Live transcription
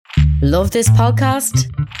Love this podcast?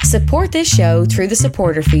 Support this show through the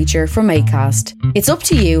supporter feature from Acast. It's up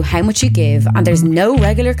to you how much you give and there's no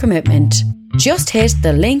regular commitment. Just hit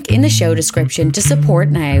the link in the show description to support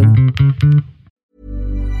now.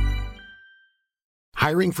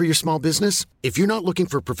 Hiring for your small business? If you're not looking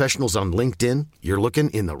for professionals on LinkedIn, you're looking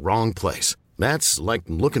in the wrong place. That's like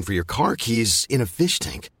looking for your car keys in a fish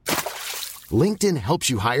tank. LinkedIn helps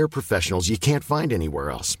you hire professionals you can't find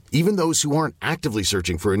anywhere else, even those who aren't actively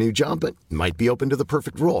searching for a new job but might be open to the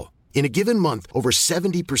perfect role. In a given month, over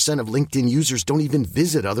 70% of LinkedIn users don't even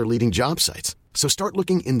visit other leading job sites. So start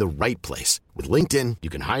looking in the right place. With LinkedIn, you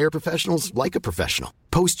can hire professionals like a professional.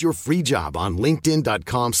 Post your free job on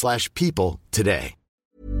linkedin.com/people today.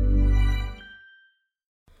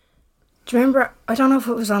 Do you remember, I don't know if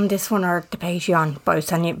it was on this one or the Patreon, but I was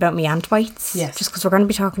telling you about me ant bites. Yes. Just because we're going to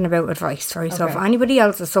be talking about advice, right? Okay. So if Okay. anybody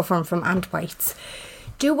else is suffering from ant bites,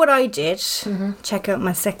 do what I did. Check out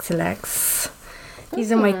my sexy legs.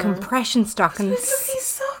 These are my compression stockings. Look at these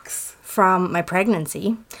socks. From my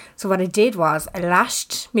pregnancy. So what I did was I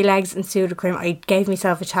lashed my legs in pseudocreme. I gave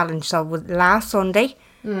myself a challenge. So it was last Sunday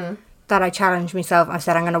that I challenged myself. I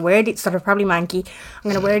said I'm going to wear these, so they're probably manky. I'm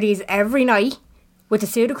going to wear these every night with the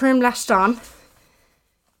pseudocreme lashed on.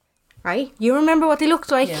 Right? You remember what they looked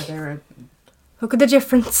like? Yeah, they're... Look at the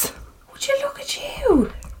difference. Would you look at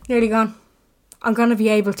you? Nearly gone. I'm going to be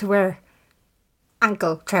able to wear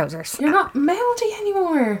ankle trousers. You're not mouldy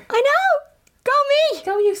anymore. I know! Go me!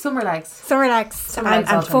 Go you, summer legs. Summer legs. Summer legs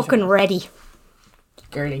I'm all fucking 2020. ready.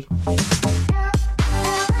 Girly.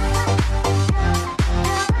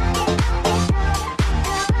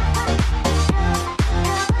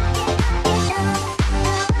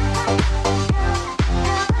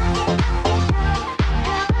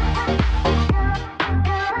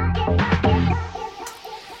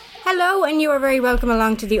 Hello, and you are very welcome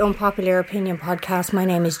along to the Unpopular Opinion podcast. My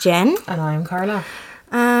name is Jen, And I'm Carla.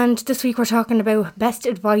 and this week we're talking about best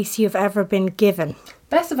advice you've ever been given.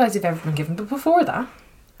 Best advice you've ever been given, but before that...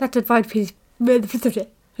 Let's advise people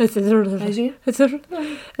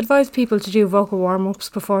to do vocal warm-ups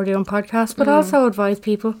before doing podcasts, but also advise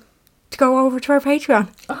people to go over to our Patreon.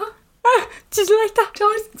 Just like that.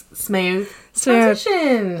 Smooth. Smooth.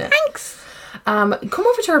 Transition. Thanks. Come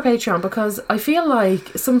over to our Patreon because I feel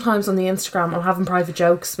like sometimes on the Instagram I'm having private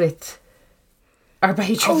jokes with our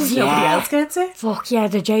patrons. Nobody else gets it. Fuck yeah,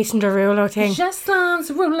 the Jason Derulo thing. Just dance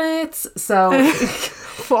roulettes. So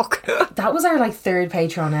Fuck. that was our third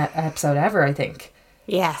Patreon episode ever, I think.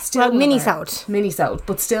 Yeah, Still well, one of our- mini-sode. Mini-sode,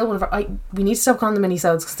 but still one of our... we need to stop calling them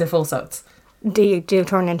mini-sodes because they're full sodes. Do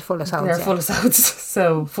turn into full of sodes. They're yeah. full of sodes,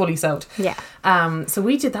 so fully sewed. Yeah. So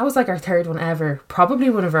we did, that was our third one ever. Probably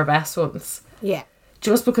one of our best ones. Yeah.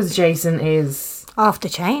 Just because Jason is... Off the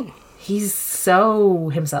chain. He's so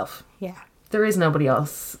himself. Yeah. There is nobody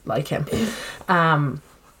else like him. And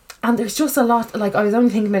there's just a lot, I was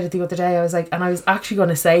only thinking about it the other day, I was like, and I was actually going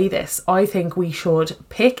to say this, I think we should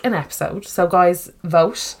pick an episode. So guys,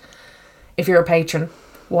 vote, if you're a patron,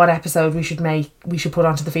 what episode we should put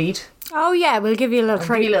onto the feed. Oh yeah, we'll give you a little Give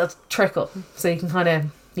treat. you a little trickle, so you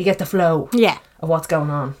can you get the flow Yeah. of what's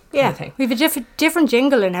going on. Yeah. Thing. We have a different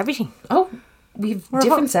jingle and everything. Oh, we've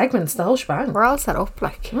different segments, the whole shebang. We're all set up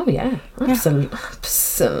like. Oh yeah,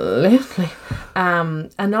 absolutely.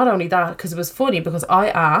 And not only that, because it was funny because I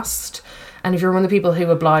asked, and if you're one of the people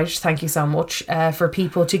who obliged, thank you so much, for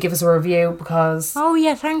people to give us a review because Oh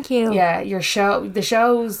yeah, thank you. yeah, your show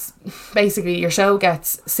gets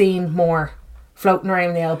seen more floating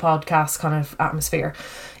around the L podcast kind of atmosphere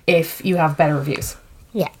if you have better reviews.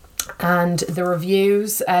 Yeah. And the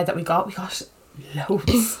reviews that we got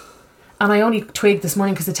loads. And I only twigged this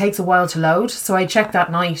morning because it takes a while to load. So I checked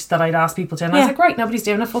that night that I'd asked people to. And I was like, right, nobody's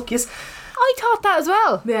doing it. Fuck yes. I thought that as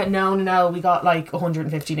well. Yeah, no. We got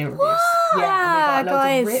 150 new reviews. Yeah, and we got loads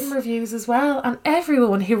guys. of written reviews as well. And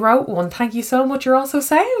everyone who wrote one, thank you so much. You're all so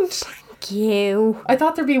sound. Thank you. I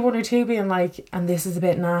thought there'd be one or two being like, and this is a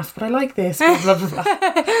bit naff, but I like this. Blah, blah, blah,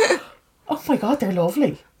 blah. Oh my God, they're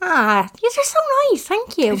lovely. Ah, these are so nice.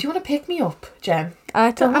 Thank you. If you want to pick me up, Jen.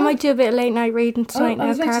 I thought I might do a bit of late night reading tonight I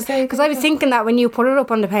was now, about to say, because I was thinking that when you put it up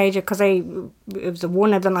on the page, because it was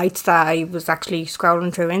one of the nights that I was actually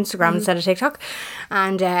scrolling through Instagram instead of TikTok,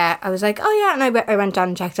 and I was like, oh yeah, and I went down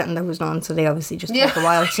and checked it, and there was none, so they obviously just took a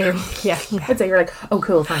while to I'd say you're like, oh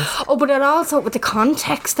cool, thanks. Oh, but it also with the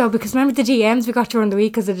context though, because remember the DMs we got during the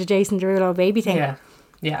week because of the Jason Derulo baby thing.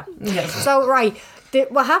 Yeah. So right.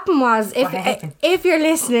 What happened was, if you're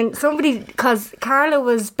listening, somebody, because Carla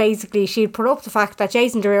was basically, she'd put up the fact that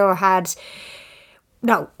Jason Derulo had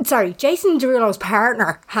No, sorry, Jason Derulo's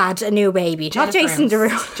partner had a new baby. Not Jason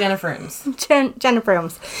Derulo. Jennifer Ames. Jennifer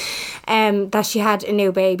Ames. That she had a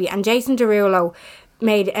new baby. And Jason Derulo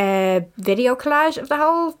made a video collage of the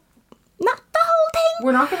whole... Not the whole thing.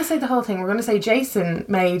 We're not going to say the whole thing. We're going to say Jason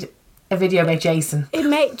made a video about Jason.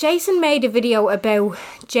 Jason made a video about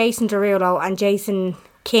Jason Derulo and Jason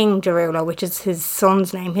King Derulo, which is his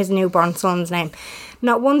son's name, his newborn son's name.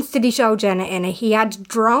 Not once did he show Jenna in it. He had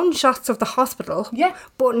drone shots of the hospital,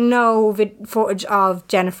 but no footage of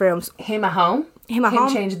Jennifer Ames. Him at home. Him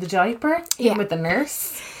changing the diaper. Him with the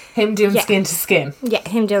nurse. Him doing skin to skin. Yeah,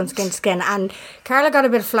 him doing skin to skin. And Carla got a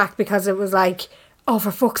bit of flack because it was like, oh,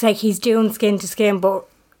 for fuck's sake, he's doing skin to skin. But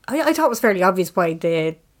I thought it was fairly obvious by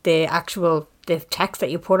the text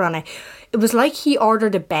that you put on it. It was like he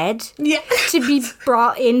ordered a bed to be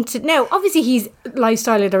brought into... Now, obviously, he's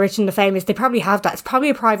Lifestyle of the Rich and the Famous. They probably have that. It's probably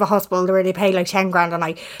a private hospital where they pay like 10 grand a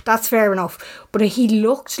night. That's fair enough. But he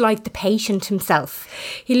looked like the patient himself.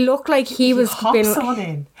 He looked like he was... hops on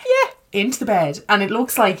in. Yeah. Into the bed, and it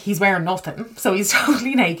looks like he's wearing nothing, so he's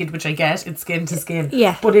totally naked, which I get, it's skin to skin.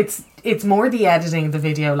 Yeah, but it's more the editing of the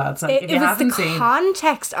video, lads. Like, it was the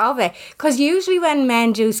context of it, because usually when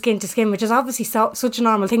men do skin to skin, which is obviously such a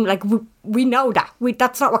normal thing, like we know that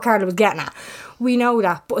that's not what Carla was getting at. We know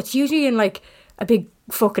that, but it's usually in like a big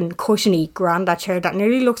fucking cushiony grandad chair that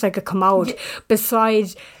nearly looks like a commode beside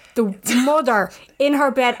the mother in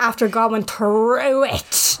her bed after going through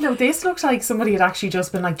it. No, this looked like somebody had actually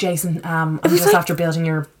just been like, Jason, I'm just like, after building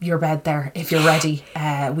your bed there. If you're ready,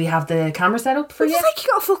 we have the camera set up for you. It was like you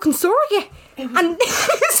got a fucking surrogate. And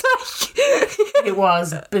it's like... It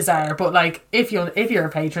was bizarre, but like if you're a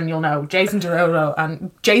patron, you'll know Jason Derulo,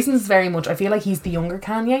 and Jason's very much, I feel like he's the younger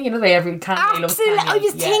Kanye. You know, Kanye loves Kanye. I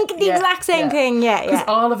was thinking the exact same thing. Yeah, because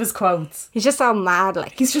all of his quotes, he's just so mad.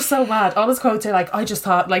 Like, he's just so mad. All his quotes are like, I just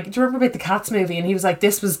thought, like, do you remember about the Cats movie? And he was like,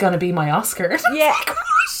 this was gonna be my Oscar. Yeah.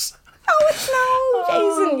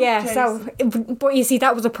 Jason. Yeah, Jason. So, but you see,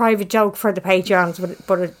 that was a private joke for the Patreons,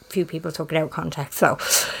 but a few people took it out of context. So,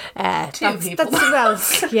 two people.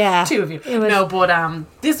 Yeah, two of you. No, but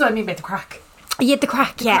this is what I mean about the crack. Yeah, the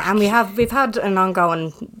crack. Yeah, and we've had an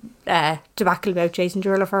ongoing debacle about Jason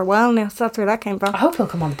Derulo for a while now. So that's where that came from. I hope he'll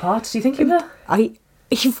come on the pod. Do you think he will?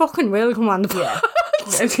 He fucking will come on the pod.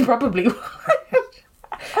 Yeah, he probably will.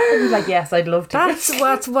 I'd be like, yes, I'd love to.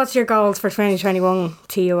 What's your goals for 2021,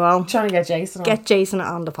 TUO? Trying to get Jason on. Get Jason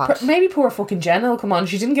on the pod. Maybe poor fucking Jenna will come on.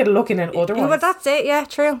 She didn't get a look in it otherwise. Well, that's it, yeah,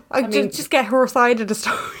 true. I mean, just get her side of the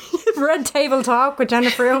story. Red table talk with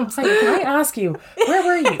Jennifer Ames. Can I ask you, where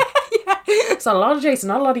were you? It's a lot of Jason,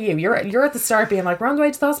 not a lot of you. You're at the start being like, we're on the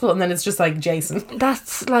way to the hospital, and then it's just like Jason.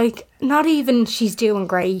 That's like, not even she's doing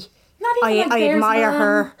great. Not even I admire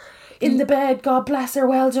her. In the bed, God bless her,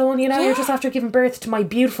 well done, you know, you're just after giving birth to my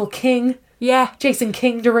beautiful king. Yeah. Jason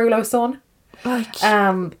King Derulo's son. Like,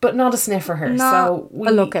 but not a sniff for her. Not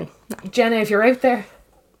a looking. Jenna, if you're out there,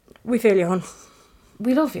 we feel you, hon.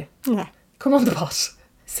 We love you. Yeah. Come on the pot.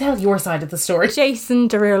 Sell your side of the story. Jason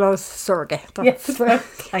Derulo's surrogate. Yes.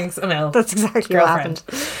 Thanks, Emil. That's exactly what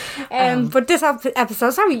happened. But this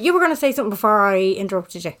episode, sorry, you were going to say something before I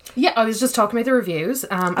interrupted you. Yeah, I was just talking about the reviews.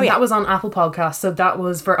 That was on Apple Podcasts. So that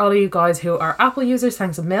was for all of you guys who are Apple users.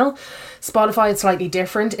 Thanks, Emil. Spotify, it's slightly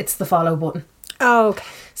different. It's the follow button. Oh, okay.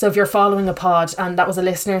 So if you're following a pod, and that was a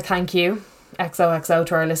listener, thank you. XOXO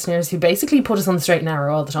to our listeners who basically put us on the straight and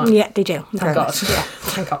narrow all the time. Yeah, they do. Thank God. Yeah.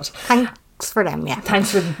 Thank God. Thanks for them, yeah.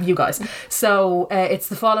 Thanks for you guys. So it's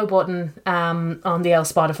the follow button on the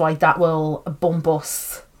Spotify that will bump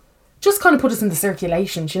us, just kind of put us in the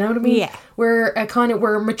circulation. Do you know what I mean? Yeah.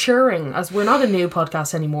 We're maturing, as we're not a new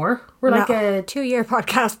podcast anymore. We're like a 2-year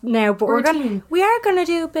podcast now, but we are gonna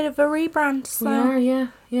do a bit of a rebrand. So. We are,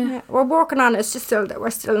 yeah. We're working on it. It's just still that we're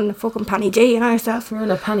still in the fucking panny D in ourselves. We're in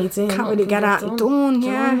a panny D. Can't really get at it done.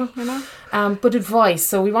 Yeah, you know. But advice.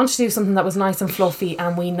 So we wanted to do something that was nice and fluffy,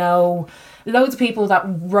 and we know loads of people that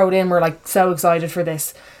wrote in were like so excited for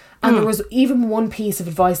this. And there was even one piece of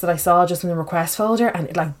advice that I saw just in the request folder, and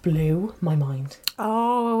it like blew my mind.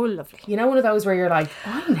 Oh, lovely. You know, one of those where you're like,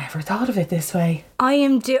 I never thought of it this way.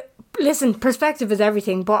 Listen, perspective is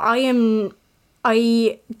everything, but I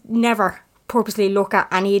never purposely look at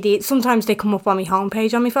any of these. Sometimes they come up on my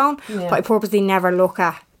homepage on my phone, but I purposely never look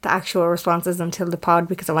at the actual responses until the pod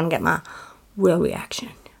because I want to get my real reaction.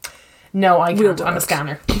 No, I can't. I'm a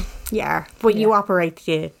scanner. Yeah, but you operate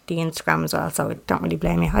the Instagram as well, so I don't really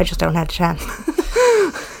blame you. I just don't have the chance.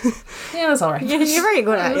 Yeah, that's alright. You're very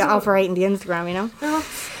good at operating the Instagram, you know. Yeah.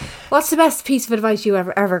 What's the best piece of advice you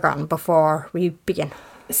ever gotten before we begin?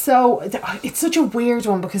 So it's such a weird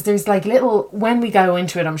one because there's like little, when we go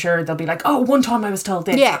into it, I'm sure they'll be like, oh, one time I was told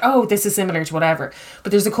this, Yeah. or, oh, this is similar to whatever.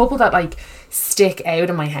 But there's a couple that like stick out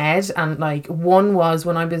in my head, and like one was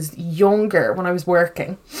when I was younger, when I was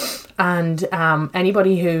working, and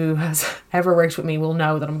anybody who has ever worked with me will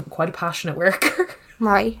know that I'm quite a passionate worker.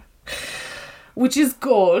 Right. Which is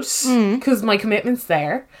good because my commitment's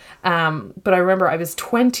there. But I remember I was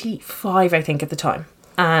 25, I think, at the time.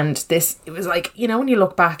 And it was like, you know, when you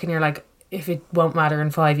look back and you're like, if it won't matter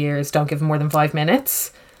in 5 years, don't give more than 5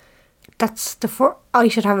 minutes. That's I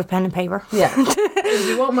should have a pen and paper. Yeah. If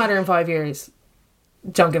it won't matter in 5 years,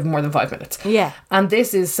 don't give more than 5 minutes. Yeah. And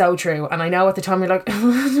this is so true. And I know at the time you're like,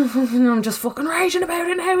 I'm just fucking raging about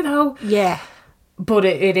it now, though. Yeah. But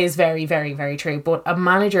it is very, very, very true. But a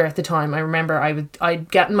manager at the time, I remember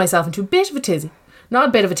I'd gotten myself into a bit of a tizzy. Not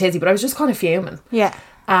a bit of a tizzy, but I was just kind of fuming. Yeah.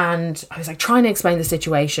 And I was like trying to explain the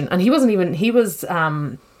situation. And he was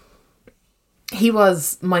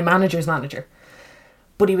my manager's manager.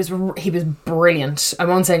 But he was brilliant. I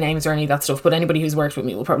won't say names or any of that stuff, but anybody who's worked with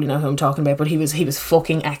me will probably know who I'm talking about. But he was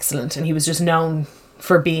fucking excellent. And he was just known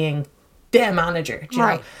for being the manager. Do you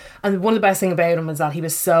know? And one of the best things about him was that he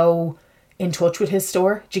was so in touch with his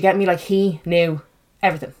store. Do you get me? Like, he knew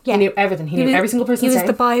everything. Yeah. He knew everything. He knew every single person's name. He was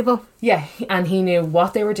the Bible. Yeah, and he knew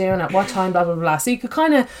what they were doing at what time, blah blah blah. So you could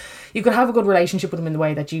have a good relationship with him in the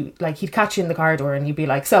way that you like. He'd catch you in the corridor and you'd be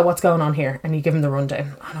like, "So what's going on here?" And you give him the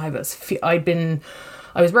rundown. And I was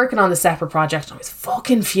working on this separate project and I was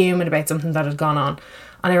fucking fuming about something that had gone on.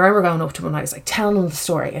 And I remember going up to him and I was like telling him the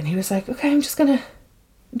story, and he was like, "Okay, I'm just gonna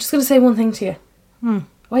say one thing to you.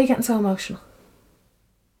 Why are you getting so emotional?"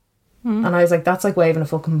 And I was like, "That's like waving a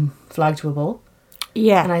fucking flag to a bull."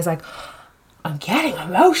 Yeah. And I was like, I'm getting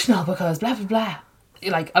emotional because blah, blah, blah.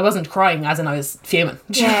 Like, I wasn't crying as in I was fuming.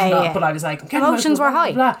 Yeah. But I was like, I'm getting Emotions emotional, were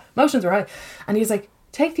high. Blah, blah. Emotions were high. And he was like,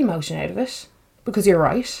 take the emotion out of it because you're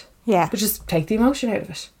right. Yeah. But just take the emotion out of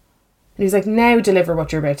it. And he's like, now deliver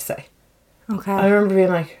what you're about to say. Okay. I remember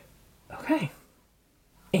being like, okay,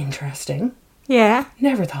 interesting. Yeah.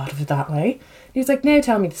 Never thought of it that way. He was like, now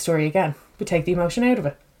tell me the story again, but take the emotion out of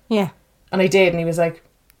it. Yeah. And I did, and he was like,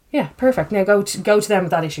 yeah, perfect. Now go to them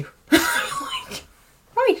with that issue. Like,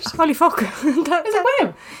 right. Holy fuck. I was like,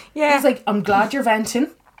 wow. Yeah. He's like, I'm glad you're venting.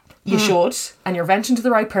 You should. And you're venting to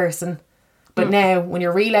the right person. But now, when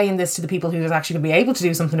you're relaying this to the people who are actually going to be able to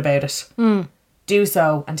do something about it, do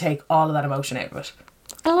so and take all of that emotion out of it.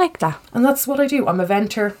 I like that. And that's what I do. I'm a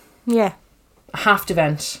venter. Yeah. I have to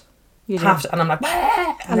vent. You do. Have to. And I'm like,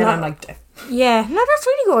 "Bah!" And then I'm like, Yeah. No, that's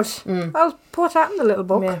really good. I'll put that in the little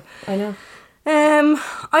book. yeah, I know.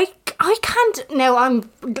 I can't now. I'm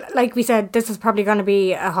like we said, this is probably going to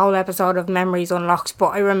be a whole episode of memories unlocked. But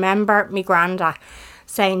I remember my granda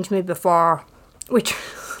saying to me before, which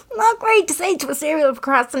not great to say to a serial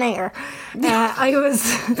procrastinator. I was,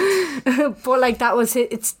 but like that was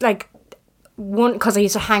it. It's like one because I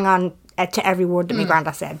used to hang on to every word that my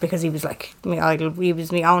granda said because he was like my idol. He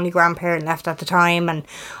was my only grandparent left at the time, and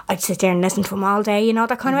I'd sit there and listen to him all day, you know,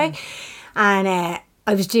 that kind of way. And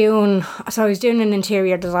I was doing an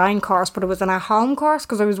interior design course, but it was an at-home course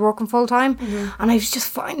because I was working full-time, and I was just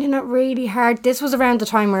finding it really hard. This was around the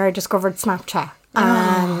time where I discovered Snapchat,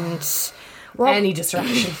 and Any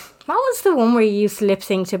distraction. what was the one where you used to lip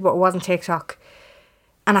sync to, but it wasn't TikTok,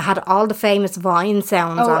 and I had all the famous Vine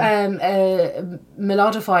sounds on.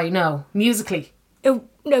 Melodify, no. Musically. It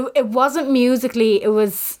wasn't Musically, it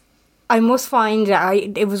was... I must find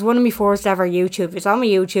it. It was one of my first ever YouTube. It's on my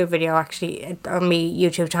YouTube video, actually, on my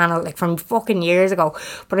YouTube channel, like from fucking years ago.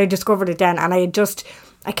 But I discovered it then, and I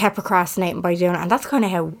kept procrastinating by doing it, and that's kind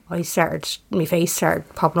of how my face started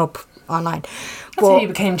popping up online. That's how you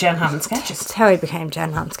became Jen Hammond Sketches. That's how I became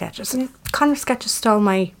Jen Hammond Sketches. And Connor Sketches stole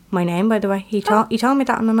my name, by the way. He told me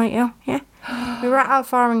that on the night, yeah. We were at Al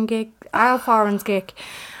Foran's gig,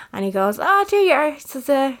 and he goes, "Oh, do you?" I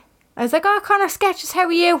was like, "Oh, Connor Sketches, how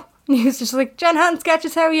are you?" And he was just like, "Jen Hammond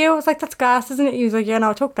Sketches, how are you?" I was like, "That's gas, isn't it?" He was like, "Yeah,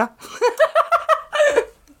 no, I took that."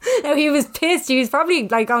 Now, he was pissed. He was probably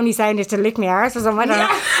like only saying it to lick me arse or something.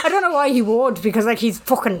 I don't know why he would, because like he's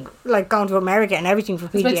fucking like gone to America and everything for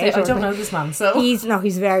PGA. I don't know this man, so he's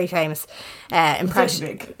very famous.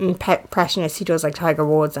 Impressionist. He does like Tiger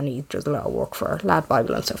Woods, and he does a lot of work for Lad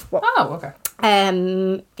Bible and stuff. But, okay.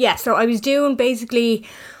 Yeah, so I was doing basically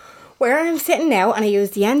where I'm sitting now, and I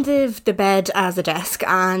used the end of the bed as a desk,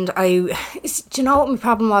 and do you know what my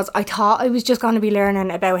problem was? I thought I was just going to be learning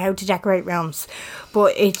about how to decorate rooms,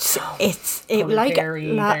 but the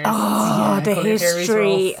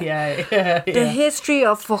history, the history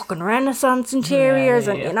of fucking Renaissance interiors,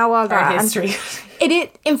 and you know all that. History.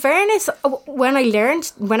 In fairness, when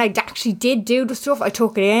I actually did do the stuff, I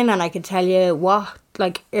took it in and I could tell you what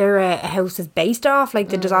like era a house is based off, like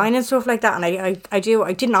the design and stuff like that. And I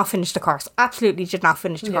did not finish the course. Absolutely did not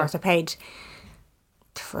finish the course. I paid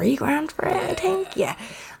 $3,000 for it, I think. Yeah.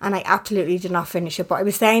 And I absolutely did not finish it. But I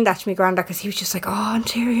was saying that to my granddad because he was just like, oh,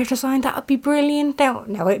 interior design, that would be brilliant.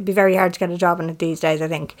 Now, it'd be very hard to get a job in it these days, I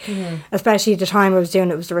think. Especially at the time I was doing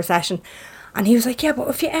it was the recession. And he was like, yeah, but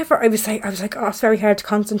if you ever, I was like, oh, it's very hard to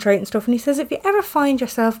concentrate and stuff. And he says, if you ever find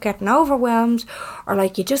yourself getting overwhelmed or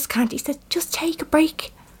like you just can't, he said, just take a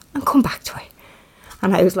break and come back to it.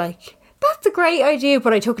 And I was like, that's a great idea,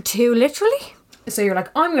 but I took it too literally. So you're like,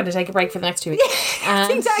 I'm going to take a break for the next 2 weeks.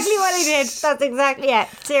 That's exactly what I did. That's exactly it.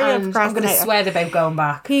 Serial And I'm going to sweat about going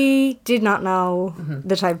back. He did not know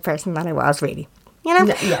the type of person that I was, really. You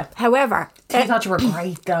know? Yeah. However, I thought you were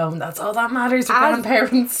great though. That's all that matters with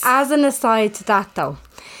grandparents. As an aside to that though,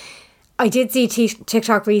 I did see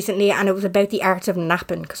TikTok recently and it was about the art of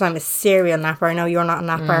napping because I'm a serial napper. I know you're not a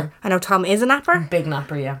napper. I know Tom is a napper. Big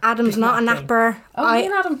napper, yeah. Adam's Big not a napper. Oh, me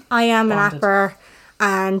and Adam. I am Bonded. a napper.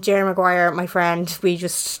 And Jerry Maguire, my friend, we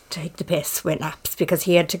just take the piss with naps because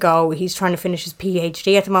he had to go. He's trying to finish his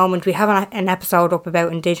PhD at the moment. We have an episode up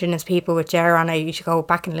about Indigenous people with Jerry on it. You should go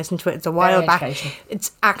back and listen to it. It's a while back.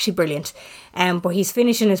 It's actually brilliant. But he's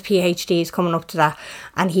finishing his PhD. He's coming up to that.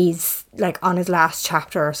 And he's like on his last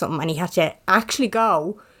chapter or something. And he had to actually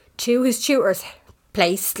go to his tutor's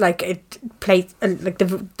place, like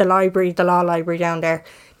the library, the law library down there,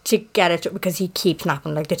 to get it because he keeps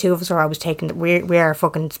napping. Like the two of us are always taking it. We are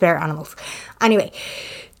fucking spirit animals. Anyway,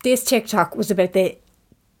 this TikTok was about the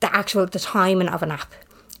timing of a nap.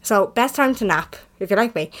 So best time to nap, if you're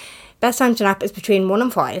like me, best time to nap is between 1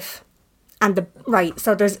 and 5. And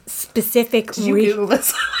so there's specific. Did you Google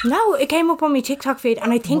this? No, it came up on my TikTok feed,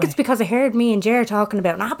 and I think it's because I heard me and Jer talking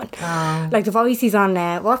about napping. Like the voices on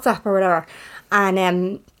WhatsApp or whatever.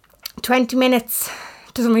 And 20 minutes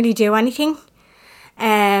doesn't really do anything.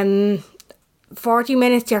 40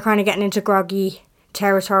 minutes you're kind of getting into groggy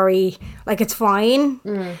territory. Like it's fine,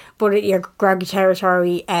 but you're groggy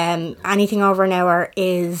territory. Anything over an hour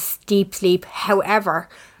is deep sleep. However,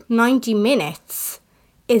 90 minutes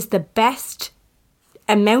is the best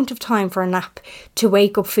amount of time for a nap to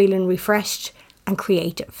wake up feeling refreshed and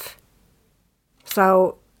creative.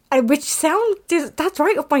 So, that's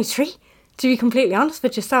right up my street, to be completely honest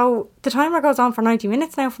with you. So the timer goes on for 90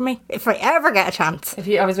 minutes now for me, if I ever get a chance.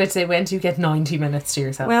 I was about to say, when do you get 90 minutes to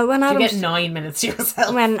yourself? Well, when you get 9 minutes to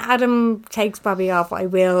yourself. When Adam takes Bobby off, I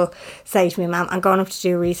will say to me, Ma'am, I'm going up to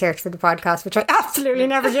do research for the podcast, which I absolutely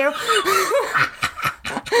never do.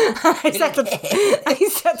 I set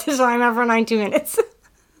the timer for 90 minutes.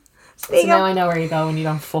 So now I know where you go when you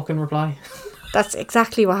don't fucking reply. That's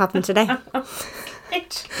exactly what happened today. I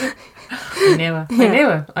knew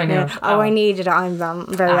it. Oh, I needed it. I'm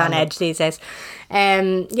very on edge these days.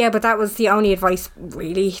 But that was the only advice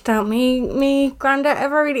really that me granddad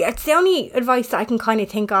ever really. It's the only advice that I can kind of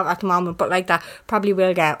think of at the moment. But like that, probably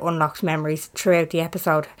will get unlocked memories throughout the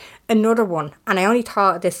episode. Another one, and I only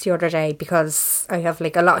thought of this the other day because I have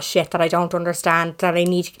like a lot of shit that I don't understand that I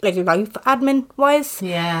need like life admin wise.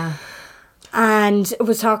 Yeah. And I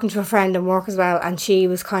was talking to a friend in work as well, and she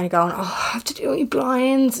was kind of going, I have to do any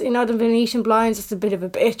blinds, the Venetian blinds, it's a bit of a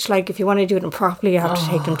bitch, like if you want to do them properly you have to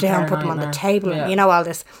take them down, put them on the table, and all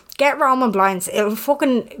this. Get Roman blinds, it'll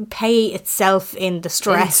fucking pay itself in the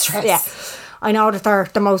stress. Yeah, I know that they're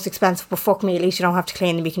the most expensive, but fuck me, at least you don't have to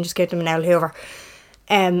clean them, you can just give them an L Hoover.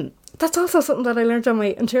 That's also something that I learned on my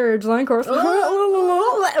interior design course.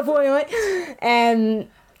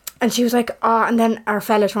 And she was like, oh, and then our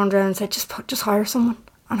fella turned around and said, just hire someone.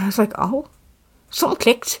 And I was like, oh, something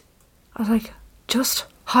clicked. I was like, just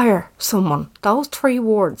hire someone. Those 3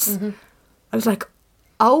 words. Mm-hmm. I was like,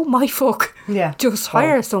 oh my fuck. Yeah. Just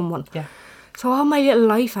hire someone. Yeah. So all my little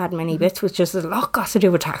life admin bits was just a lot got to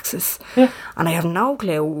do with taxes. Yeah. And I have no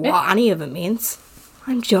clue what any of it means.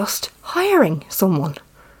 I'm just hiring someone.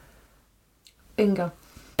 Bingo.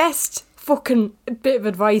 Best fucking bit of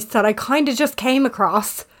advice that I kind of just came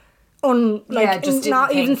across.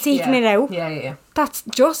 Not even seeking it out. Yeah. That's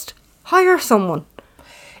just hire someone.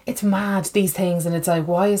 It's mad, these things, and it's like,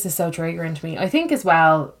 why is this so triggering to me? I think as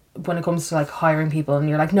well, when it comes to like hiring people, and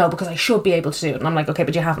you're like, no, because I should be able to do it, and I'm like, okay,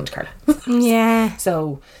 but you haven't, Carla. Yeah.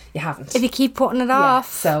 So you haven't. If you keep putting it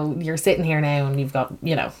off. So you're sitting here now, and you've got,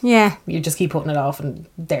 Yeah. You just keep putting it off, and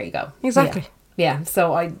there you go. Exactly. Yeah.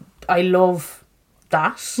 So I love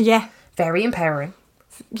that. Yeah. Very empowering.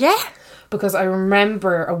 Yeah. Because I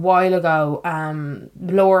remember a while ago,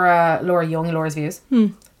 Laura Young, Laura's Views,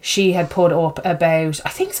 she had put up about, I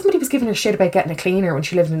think somebody was giving her shit about getting a cleaner when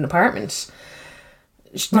she lived in an apartment.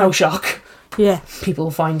 no shock. Yeah.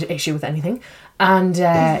 People find issue with anything. And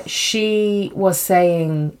she was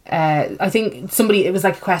saying, I think it was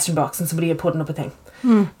like a question box and somebody had put up a thing.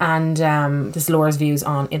 And this is Laura's views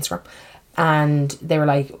on Instagram. And they were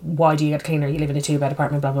like, why do you get a cleaner? You live in a 2-bed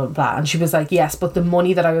apartment, blah, blah, blah. And she was like, yes, but the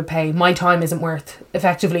money that I would pay, my time isn't worth,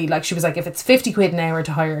 effectively, like she was like, if it's 50 quid an hour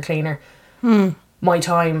to hire a cleaner, my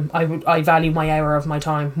time, I value my hour of my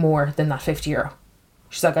time more than that €50.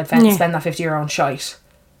 She's like, I'd spend that €50 on shite.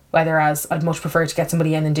 Whereas I'd much prefer to get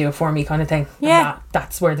somebody in and do it for me kind of thing. Yeah. And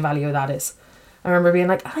that's where the value of that is. I remember being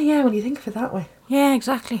like, oh yeah, well you think of it that way. Yeah,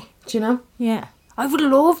 exactly. Do you know? Yeah. I would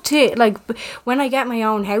love to, like, when I get my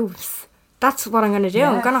own house, that's what I'm going to do.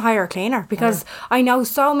 Yeah. I'm going to hire a cleaner because I know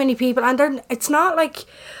so many people, and it's not like,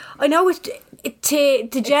 I know to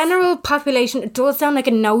the general population, it does sound like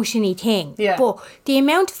a notiony thing. Yeah. But the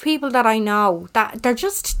amount of people that I know, that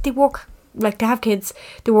they work, like they have kids,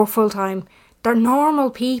 they work full time, they're normal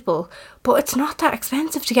people, but it's not that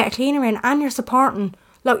expensive to get a cleaner in, and you're supporting.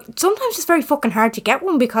 Like, sometimes it's very fucking hard to get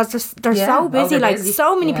one because they're so busy. They're like busy.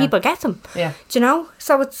 so many people get them. Yeah. Do you know?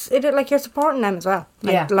 So it's like you're supporting them as well.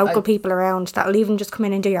 Like local people around that'll even just come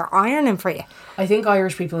in and do your ironing for you. I think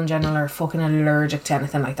Irish people in general are fucking allergic to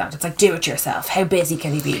anything like that. It's like, do it yourself. How busy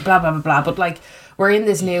can you be? Blah, blah, blah, blah. But like, we're in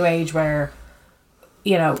this new age where,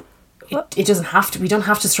 you know, it doesn't have to, we don't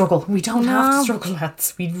have to struggle. We don't have to struggle,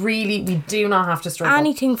 lads. We do not have to struggle.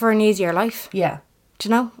 Anything for an easier life. Yeah. Do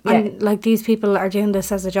you know? Yeah. And like, these people are doing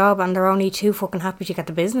this as a job and they're only too fucking happy to get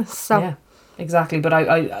the business. So yeah, exactly. But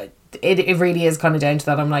it really is kind of down to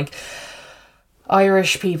that. I'm like,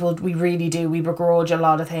 Irish people, we really do, we begrudge a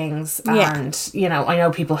lot of things. And, you know, I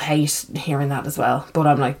know people hate hearing that as well. But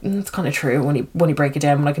I'm like, it's kind of true when you break it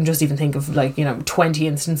down. I can just even think of, like, you know, 20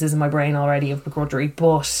 instances in my brain already of begrudgery.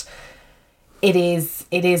 But it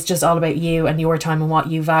is just all about you and your time and what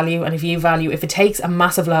you value. And if it takes a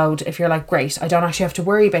massive load, if you're like, great, I don't actually have to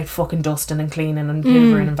worry about fucking dusting and cleaning and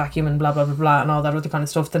hoovering and vacuuming, blah, blah, blah, blah, and all that other kind of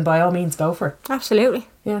stuff, then by all means go for it. Absolutely.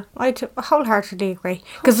 Yeah. I wholeheartedly agree.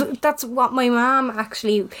 Because that's what my mum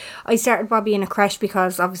actually, I started Bobby in a creche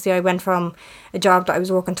because obviously I went from a job that I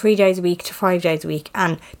was working 3 days a week to 5 days a week.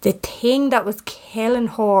 And the thing that was killing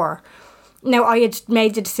her, now, I had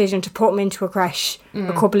made the decision to put him into a creche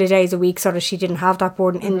a couple of days a week so that she didn't have that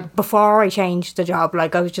burden. And before I changed the job,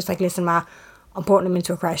 like, I was just like, listen, Ma, I'm putting him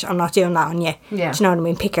into a creche. I'm not doing that on you. Yeah. Do you know what I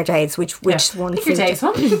mean? Pick your days. Which one? Pick your days,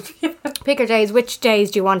 huh? Pick your days. Which days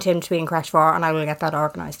do you want him to be in creche for? And I will get that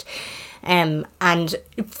organised. And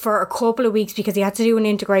for a couple of weeks, because he had to do an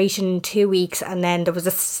integration in 2 weeks, and then there was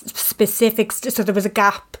a specific, so there was a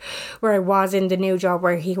gap where I was in the new job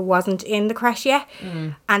where he wasn't in the creche yet.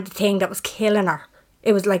 And the thing that was killing her,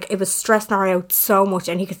 it was stressing her out so much,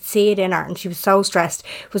 and you could see it in her, and she was so stressed,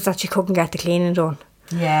 was that she couldn't get the cleaning done.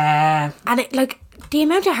 Yeah. And it, like, the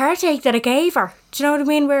amount of heartache that it gave her, do you know what I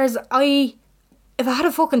mean? Whereas if I had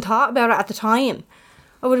a fucking thought about it at the time,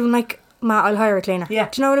 I would have been like, Ma, I'll hire a cleaner. Yeah.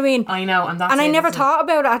 Do you know what I mean? I know, and that's I never thought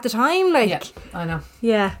about it at the time, like. Yeah, I know.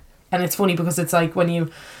 Yeah. And it's funny because it's like when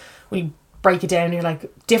you break it down, you're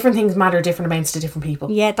like, different things matter different amounts to different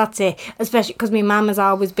people. Yeah, that's it. Especially because my mum has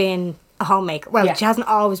always been a homemaker. Well, she hasn't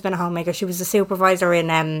always been a homemaker. She was a supervisor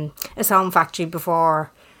in a sewing factory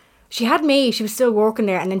before. She had me. She was still working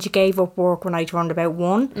there, and then she gave up work when I turned about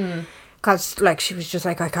 1. Because, like, she was just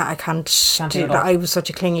like, I can't do that. I was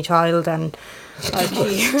such a clingy child, and she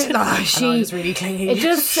was really clingy. It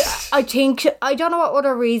just, I think, I don't know what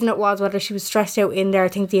other reason it was, whether she was stressed out in there. I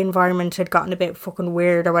think the environment had gotten a bit fucking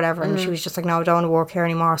weird or whatever, and she was just like, no, I don't want to work here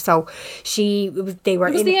anymore. So they were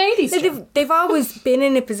in the 80s. They've always been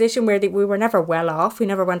in a position where we were never well off. We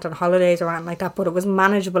never went on holidays or anything like that, but it was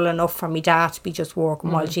manageable enough for me dad to be just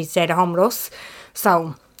working while she stayed at home with us.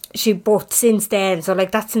 So but since then, so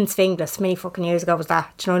like that's since Finglas, many fucking years ago was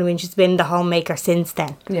that. Do you know what I mean? She's been the homemaker since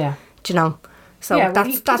then. Yeah. Do you know? So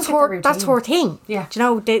that's her thing. Yeah. Do you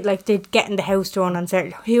know, they'd getting the house done on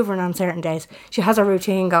certain, hoovering on certain days. She has a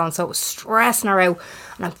routine going, so it was stressing her out.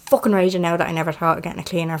 And I'm fucking raging now that I never thought of getting a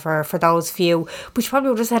cleaner for those few. But she probably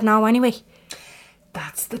would have said no anyway.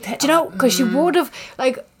 That's the thing. Do you know? Because she would have,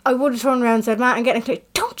 like, I would have turned around and said, Matt, I'm getting a cleaner.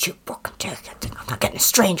 Don't you fucking tell me, I'm not getting a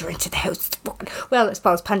stranger into the house. It's fucking, well, I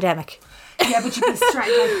suppose pandemic. Yeah, but you'd be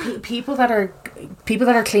like people that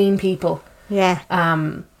are clean people. Yeah.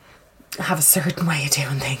 Have a certain way of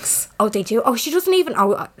doing things. Oh, they do? Oh, she doesn't even...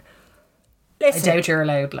 Oh, listen. I doubt you're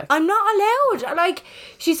allowed. Like, I'm not allowed. Like,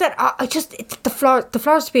 she said, the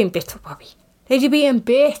floors are being bits with Bobby. They'd be in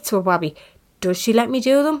bits with Bobby. Does she let me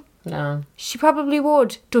do them? No. She probably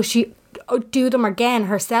would. Does she do them again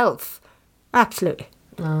herself? Absolutely.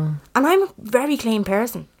 No. And I'm a very clean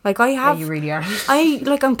person. Like, I have... Yeah, you really are.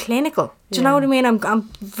 I'm clinical. Do you know what I mean? I'm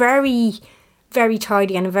very, very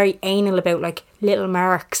tidy and I'm very anal about like little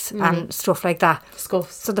marks and stuff like that.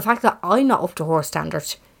 Scuffs. So the fact that I'm not up to her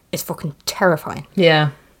standard is fucking terrifying.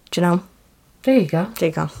 Yeah. Do you know? There you go. There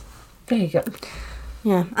you go. There you go.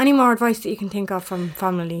 Yeah. Any more advice that you can think of from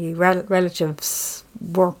family, relatives,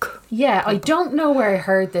 work? Yeah, I don't know where I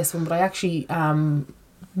heard this one, but I actually,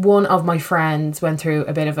 one of my friends went through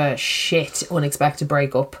a bit of a shit, unexpected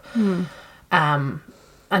breakup.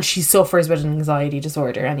 And she suffers with an anxiety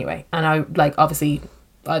disorder anyway. And I, like, obviously,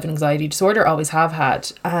 I have an anxiety disorder, always have had.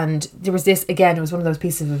 And there was this, again, it was one of those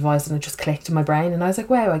pieces of advice and it just clicked in my brain. And I was like,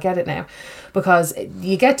 wow, I get it now. Because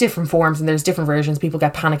you get different forms and there's different versions. People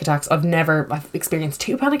get panic attacks. I've experienced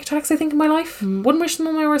 2 panic attacks, I think, in my life. Wouldn't wish them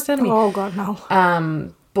on my worst enemy. Oh, God,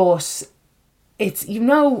 no. But it's, you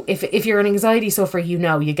know, if you're an anxiety sufferer, you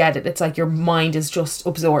know, you get it. It's like your mind is just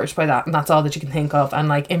absorbed by that and that's all that you can think of. And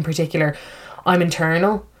like, in particular, I'm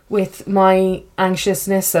internal with my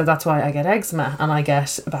anxiousness, so that's why I get eczema and I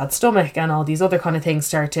get a bad stomach and all these other kind of things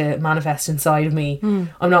start to manifest inside of me.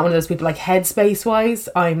 I'm not one of those people, like, headspace wise,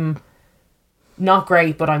 I'm not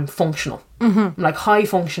great, but I'm functional. I'm like high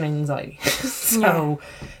functioning anxiety. So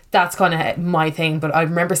that's kind of my thing. But I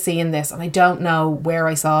remember seeing this and I don't know where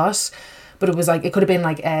I saw it, but it was like, it could have been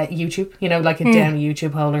like YouTube, you know, like a down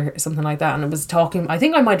YouTube hole or something like that. And it was talking, I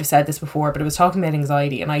think I might have said this before, but it was talking about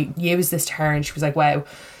anxiety. And I used this to her and she was like, wow,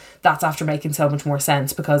 that's after making so much more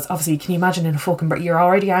sense. Because obviously, can you imagine in a fucking, you're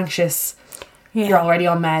already anxious, you're already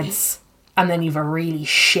on meds, and then you've a really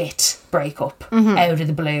shit breakup out of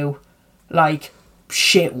the blue, like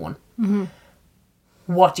shit one.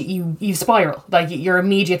 What do you spiral? Like, your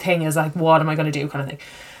immediate thing is like, what am I going to do, kind of thing.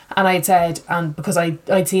 And I'd said, and because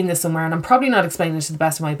I'd seen this somewhere, and I'm probably not explaining it to the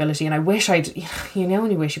best of my ability, and I wish I'd, you know,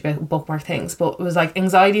 when you wish you bookmark things, but it was like,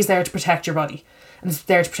 anxiety is there to protect your body, and it's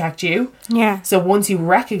there to protect you. Yeah. So once you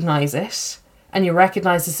recognise it, and you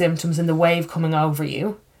recognise the symptoms and the wave coming over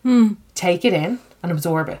you, take it in and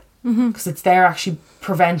absorb it. Because it's there actually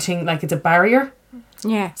preventing, like, it's a barrier.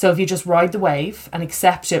 Yeah. So if you just ride the wave and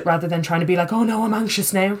accept it, rather than trying to be like, oh no, I'm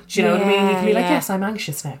anxious now. Do you know what I mean? You can be like, yes, I'm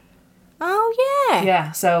anxious now. Oh, yeah.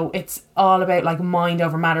 Yeah, so it's all about, like, mind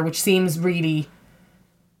over matter, which seems really...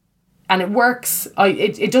 And it works.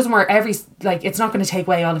 It doesn't work it's not going to take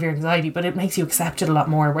away all of your anxiety, but it makes you accept it a lot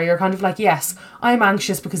more, where you're kind of like, yes, I'm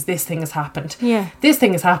anxious because this thing has happened. Yeah. This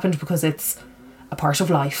thing has happened because it's a part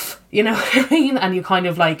of life. You know what I mean? And you kind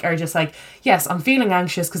of, like, are just like, yes, I'm feeling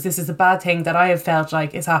anxious because this is a bad thing that I have felt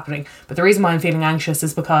like is happening. But the reason why I'm feeling anxious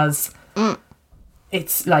is because...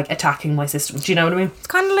 it's like attacking my system. Do you know what I mean? It's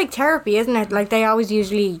kind of like therapy, isn't it? Like, they always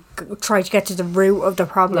usually try to get to the root of the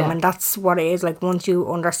problem, and that's what it is. Like, once you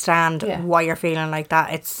understand why you're feeling like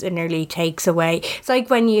that, it nearly takes away. It's like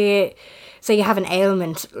when you say you have an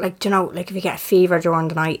ailment, like, you know, like if you get a fever during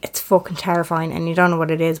the night, it's fucking terrifying and you don't know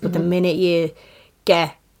what it is, but the minute you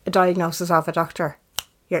get a diagnosis off a doctor,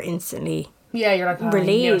 you're instantly you're like,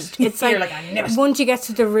 relieved. It's like, once you get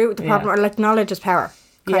to the root of the problem, or like, knowledge is power.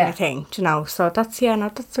 Kind of thing, you know. So that's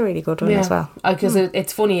that's a really good one as well. Because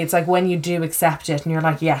it's funny. It's like when you do accept it, and you're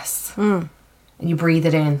like, yes, and you breathe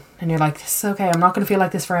it in, and you're like, this is okay. I'm not going to feel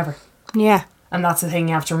like this forever. Yeah. And that's the thing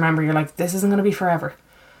you have to remember. You're like, this isn't going to be forever.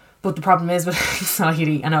 But the problem is with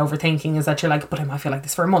anxiety and overthinking is that you're like, but I might feel like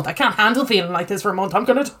this for a month. I can't handle feeling like this for a month. I'm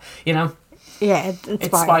gonna, you know. Yeah, it's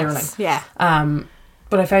spiraling. Yeah.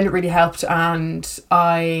 But I found it really helped, and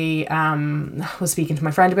I was speaking to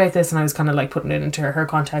my friend about this, and I was kind of like putting it into her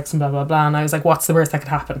context and blah, blah, blah, and I was like, what's the worst that could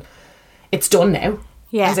happen? It's done now.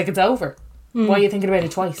 Yeah. I was like, it's over. Why are you thinking about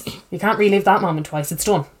it twice? You can't relive that moment twice. It's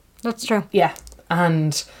done. That's true. Yeah.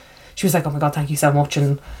 And she was like, oh my God, thank you so much.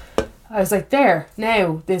 And I was like, there,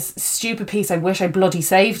 now, this stupid piece, I wish I bloody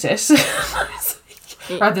saved it.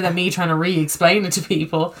 Rather than me trying to re-explain it to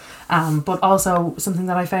people. But also something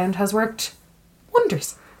that I found has worked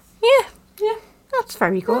wonders. Yeah, that's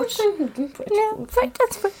very good. I'm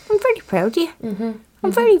very proud of you.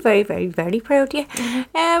 I'm very, very, very, very proud of you.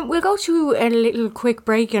 We'll go to a little quick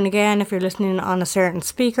break, and again, if you're listening on a certain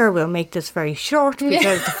speaker, we'll make this very short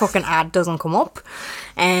because the fucking ad doesn't come up.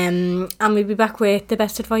 And we'll be back with the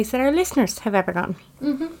best advice that our listeners have ever gotten.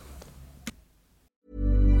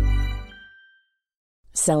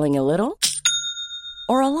 Selling a little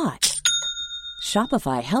or a lot?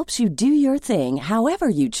 Shopify helps you do your thing however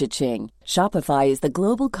you cha-ching. Shopify is the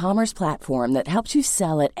global commerce platform that helps you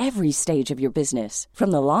sell at every stage of your business. From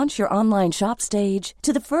the launch your online shop stage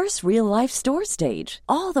to the first real-life store stage,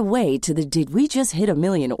 all the way to the did we just hit a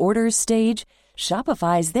million orders stage.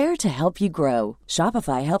 Shopify's there to help you grow.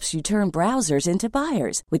 Shopify helps you turn browsers into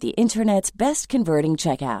buyers with the internet's best converting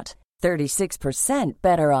checkout. 36%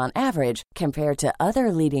 better on average compared to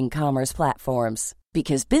other leading commerce platforms.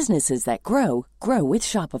 Because businesses that grow, grow with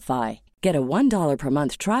Shopify. Get a $1 per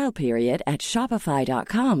month trial period at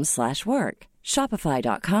shopify.com/work.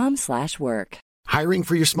 Shopify.com/work. Hiring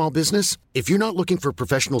for your small business? If you're not looking for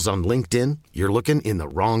professionals on LinkedIn, you're looking in the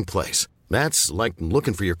wrong place. That's like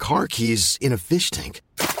looking for your car keys in a fish tank.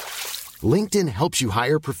 LinkedIn helps you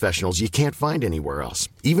hire professionals you can't find anywhere else,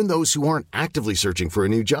 even those who aren't actively searching for a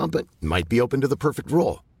new job but might be open to the perfect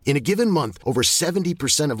role. In a given month, over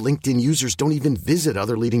 70% of LinkedIn users don't even visit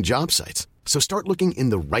other leading job sites. So start looking in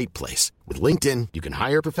the right place. With LinkedIn, you can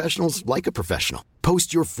hire professionals like a professional.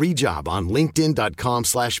 Post your free job on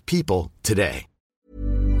linkedin.com/people today.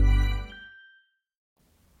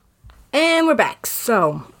 And we're back.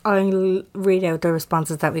 So I'll read out the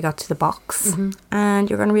responses that we got to the box. And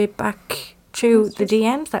you're going to read back through the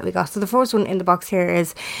DMs that we got. So the first one in the box here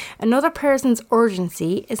is, another person's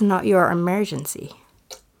urgency is not your emergency.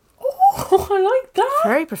 Oh, I like that.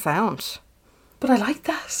 Very profound. But I like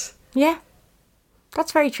that. Yeah.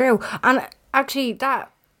 That's very true. And actually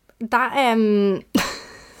that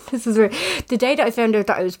this is weird. The day that I found out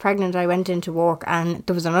that I was pregnant, I went into work and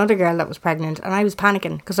there was another girl that was pregnant and I was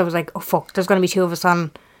panicking because I was like, oh fuck, there's going to be two of us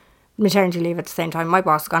on maternity leave at the same time. My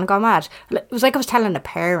boss is going to go mad. It was like I was telling a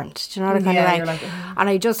parent. Do you know what I kind of like? Like, and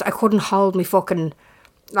I couldn't hold me fucking,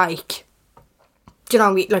 like, do you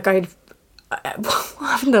know, like I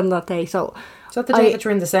haven't done that day. So is that the day that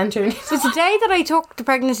you're in the centre? It's the day that I took the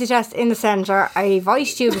pregnancy test in the centre. I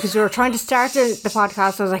voiced you because we were trying to start the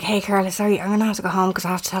podcast. I was like, hey Carla, sorry, I'm going to have to go home because I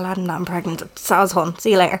have to tell Adam that I'm pregnant. So I was home.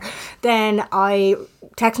 See you later. Then I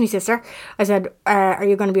texted my sister. I said, are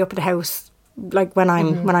you going to be up at the house? Like when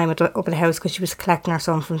I'm up at the house, because she was collecting her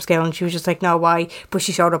son from school, and she was just like, no, why? But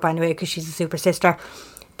she showed up anyway because she's a super sister.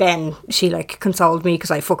 Then she like consoled me because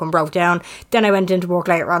I fucking broke down. Then I went into work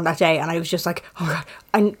later on that day and I was just like, oh god,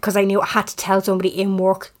 because I knew I had to tell somebody in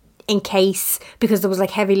work in case, because there was like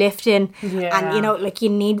heavy lifting. And you know, like you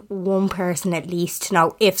need one person at least to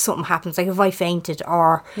know if something happens, like if I fainted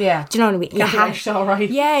or do you know what I mean? You have, all right.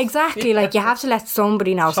 Yeah, exactly. Like you have to let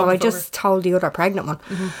somebody know. So I just told the other pregnant one.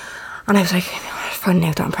 And I was like, finding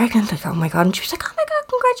out that I'm pregnant, like, oh my god. And she was like, oh my god,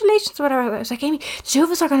 congratulations, or whatever. I was like, Amy, the two of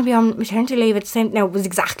us are going to be on maternity leave at the same. Now, it was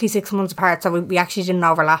exactly 6 months apart, so we actually didn't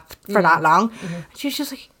overlap for that long. And she was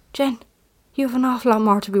just like, Jen, you have an awful lot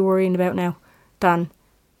more to be worrying about now than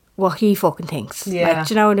what he fucking thinks. Yeah. Like,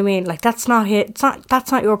 do you know what I mean? Like, that's not it.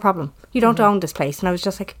 That's not your problem. You don't own this place. And I was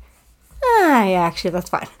just like, yeah, actually, that's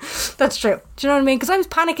fine. That's true. Do you know what I mean? Because I was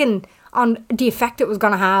panicking on the effect it was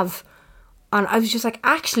going to have. And I was just like,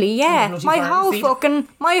 actually, yeah, my whole fucking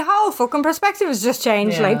perspective has just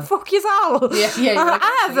changed. Yeah. Like, fuck you all. Yeah, like,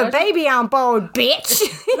 I have a baby on board, bitch.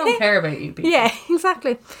 I don't care about you, bitch. Yeah,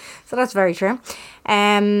 exactly. So that's very true.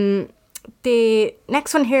 The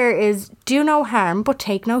next one here is, do no harm, but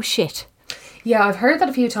take no shit. Yeah, I've heard that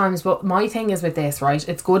a few times, but my thing is with this, right?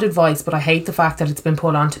 It's good advice, but I hate the fact that it's been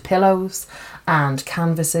put onto pillows and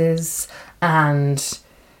canvases and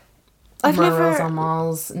murals on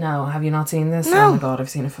walls. No, have you not seen this? No. Oh my god,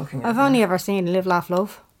 I've seen a fucking... I've only ever seen Live, Laugh,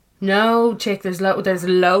 Love. No, chick, there's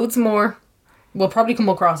loads more. We'll probably come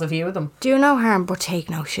across a few of them. Do no harm, but take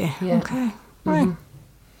no shit. Yeah. Okay, right.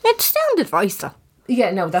 It's sound advice, though.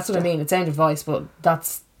 Yeah, no, that's what I mean. It's sound advice, but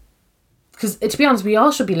that's... Because, to be honest, we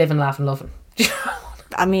all should be living, laughing, loving.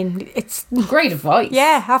 I mean, it's... great advice.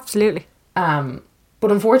 Yeah, absolutely.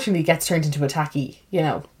 But unfortunately it gets turned into a tacky,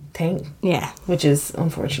 thing. Yeah. Which is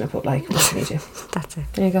unfortunate, but like, what can you do? That's it.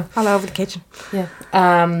 There you go. All over the kitchen. Yeah.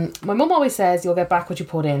 My mum always says you'll get back what you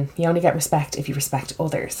put in. You only get respect if you respect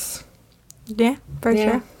others. Yeah, very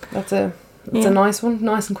true. That's a nice one.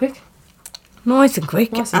 Nice and quick. Nice and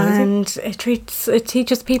quick. And it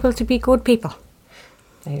teaches people to be good people.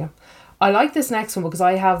 There you go. I like this next one because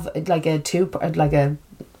I have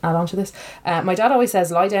add on to this. My dad always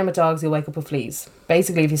says, lie down with dogs, you'll wake up with fleas.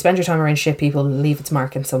 Basically, if you spend your time around shit people, leave its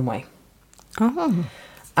mark in some way. Oh.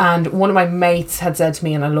 And one of my mates had said to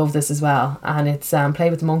me, and I love this as well, and it's play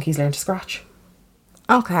with the monkeys, learn to scratch.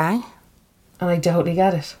 Okay. And I totally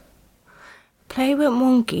get it. Play with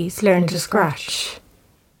monkeys, learn to scratch.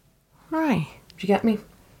 Right. Do you get me?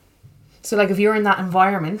 So like if you're in that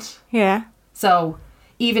environment. Yeah. So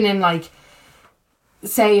even in like,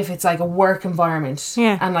 say if it's like a work environment,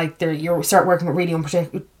 and like you start working with really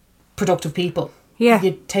unproductive people,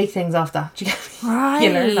 you take things off that. Do you get me? Right.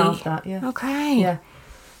 You learn off that. Yeah. Okay. Yeah.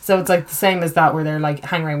 So it's like the same as that, where they're like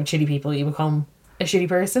hang around with shitty people, you become a shitty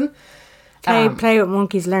person. Play with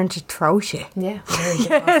monkeys, learn to throw shit. Yeah.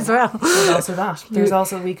 As well. There's also that. There's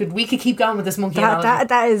also we could keep going with this monkey.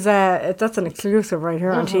 That's an exclusive right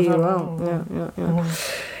here on TUO. Yeah.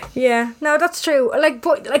 Yeah, no, that's true. Like,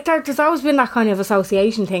 but like there's always been that kind of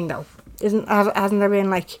association thing, though, hasn't there been?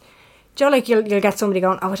 Like, do you know, like you'll get somebody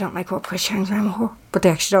going, oh, I don't like what Chris Sharon's around with her, but they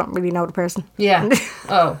actually don't really know the person. Yeah.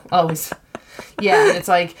 Oh, always. Yeah, and it's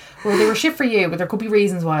like, well, they were shit for you, but there could be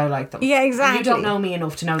reasons why I like them. Yeah, exactly. And you don't know me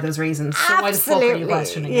enough to know those reasons, so why the fuck are you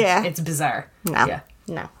questioning it? It's bizarre. No, yeah.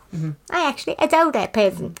 No. Mm-hmm. I adore that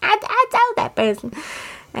person. I adore that person.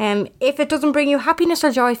 If it doesn't bring you happiness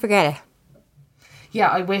or joy, forget it. Yeah,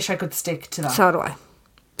 I wish I could stick to that. So do I.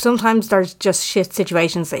 Sometimes there's just shit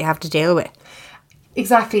situations that you have to deal with.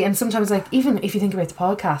 Exactly, and sometimes, like, even if you think about the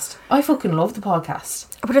podcast, I fucking love the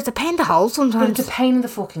podcast. But it's a pain in the hole sometimes. But it's a pain in the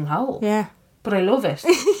fucking hole. Yeah. But I love it.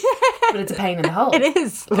 But it's a pain in the hole. It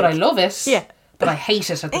is. But I love it. Yeah. But I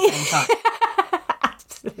hate it at the same time.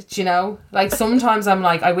 Do you know? Like, sometimes I'm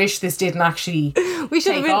like, I wish this didn't actually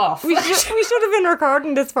take off. We should have been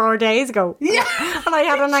recording this 4 days ago. Yeah. And I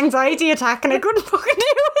had an anxiety attack and I couldn't fucking do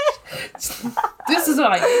it. This is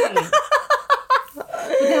what I mean.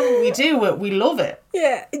 But then when we do it, we love it.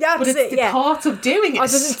 Yeah, that's but it's the thoughts of doing it.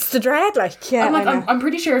 It's the dread, like, yeah. I'm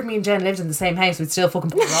pretty sure if me and Jen lived in the same house, we'd still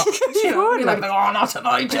fucking pull it off. You know? We'd like, oh, not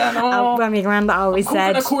tonight, Jen. Oh. Well, my granda always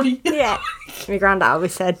said, yeah. My granda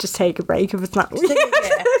always said, just take a break if it's not.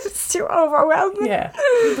 It's too overwhelming. Yeah.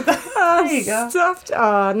 There you go. Stuffed.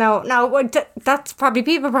 Oh no. That's probably,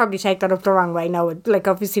 people probably take that up the wrong way. No, like,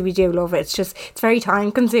 obviously we do love it. It's just, it's very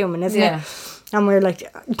time consuming, isn't it? And we're like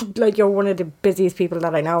you're one of the busiest people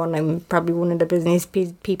that I know, and I'm probably one of the busiest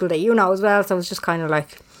people that you know as well. So it's just kind of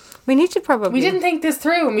like, we need to probably. We didn't think this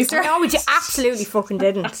through when we started. No, we absolutely fucking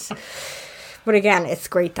didn't. But again, it's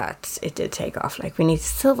great that it did take off. Like, we need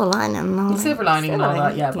silver lining and all that. Silver lining and all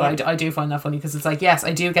that, yeah. But I do find that funny because it's like, yes,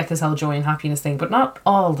 I do get this whole joy and happiness thing, but not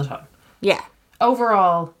all the time. Yeah.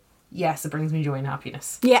 Overall, yes, it brings me joy and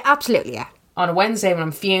happiness. Yeah, absolutely, yeah. On a Wednesday when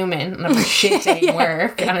I'm fuming and I've a shit day in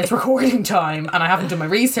work and it's recording time and I haven't done my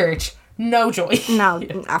research, no joy. No,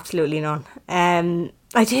 absolutely none.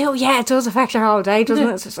 I do, yeah, it does affect your whole day, doesn't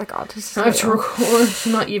it? It's just like, oh, this is I have to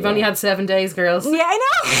record. You've only had 7 days, girls. Yeah, I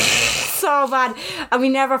know. So bad. And we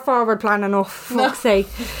never forward plan enough, fuck's sake.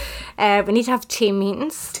 We need to have team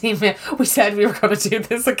meetings. We said we were going to do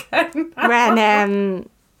this again.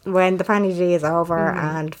 When the Fanny G is over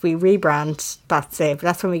and we rebrand, that's it.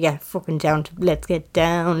 That's when we get fucking down to let's get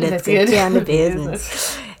down to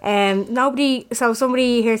business.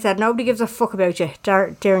 Somebody here said nobody gives a fuck about you.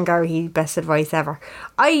 Darren Garvey, best advice ever.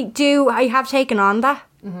 I have taken on that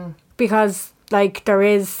because, like, there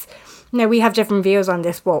is, now we have different views on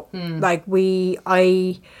this, but like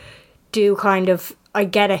I do kind of, I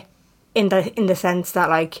get it in the sense that,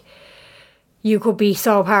 like, you could be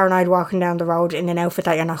so paranoid walking down the road in an outfit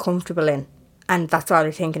that you're not comfortable in, and that's all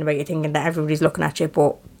you're thinking about. You're thinking that everybody's looking at you,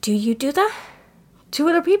 but do you do that to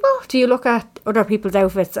other people? Do you look at other people's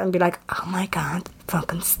outfits and be like, oh my god,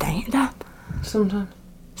 fucking stay in that? Sometimes.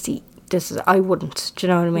 See, I wouldn't. Do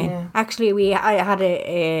you know what I mean? Yeah. Actually, I had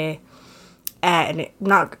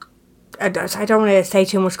I don't want to say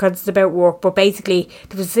too much because it's about work, but basically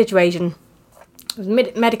there was a situation, it was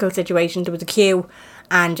a medical situation. There was a queue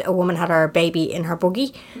and a woman had her baby in her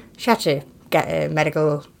buggy. She had to get a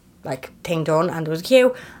medical, like, thing done, and there was a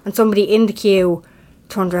queue, and somebody in the queue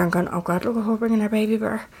turned around going, oh god, look at her bringing her baby with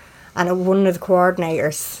her. And one of the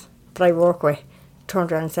coordinators that I work with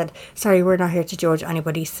turned around and said, sorry, we're not here to judge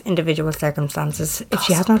anybody's individual circumstances. Gossip. If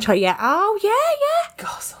she has no child,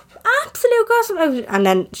 Gossip. Absolute gossip. And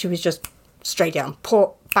then she was just straight down, put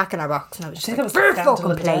back in her box, and I was just like, fair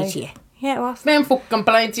fucking play to you. Yeah, it was. Fair fucking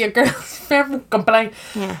play to you, girls. Fair fucking play.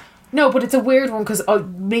 Yeah. No, but it's a weird one because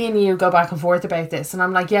me and you go back and forth about this, and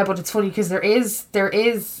I'm like, yeah, but it's funny because there is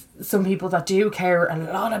some people that do care a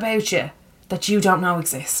lot about you that you don't know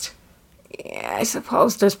exist. Yeah, I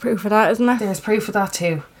suppose there's proof of that, isn't there? There's proof of that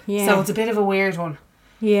too. Yeah. So it's a bit of a weird one.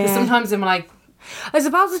 Yeah. Because sometimes I'm like, I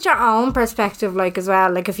suppose it's your own perspective, like, as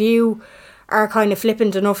well. Like, if you are kind of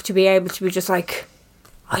flippant enough to be able to be just like,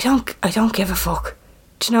 I don't give a fuck.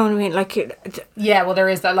 Do you know what I mean? Like, yeah, well, there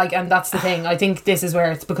is that, like, and that's the thing. I think this is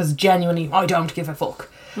where it's because genuinely I don't give a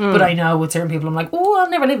fuck. But I know with certain people I'm like, oh, I'll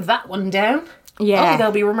never live that one down. Yeah. Oh,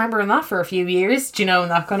 they'll be remembering that for a few years. Do you know, in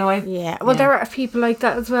that kind of way? Yeah. Well, there are people like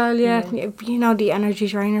that as well, yeah. You know, the energy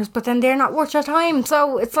trainers, but then they're not worth your time.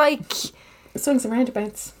 So it's like... Swings and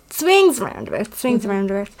roundabouts. If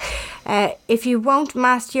you won't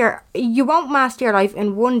master your life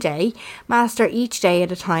in one day, master each day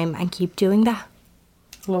at a time and keep doing that.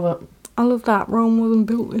 Love it. I love that. Rome wasn't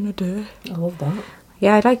built in a day. I love that.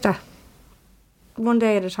 Yeah, I like that. One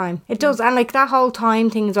day at a time. It does. And, like, that whole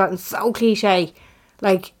time thing is well, it's so cliche.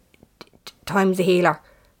 Like, time's a healer.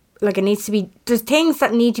 like it needs to be, there's things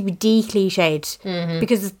that need to be de-cliched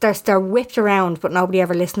because they're whipped around but nobody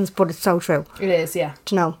ever listens, but it's so true. It is, yeah.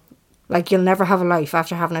 Do you know? Like, you'll never have a life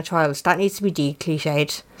after having a child. That needs to be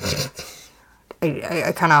de-cliched.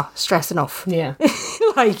 I cannot stress enough. Yeah.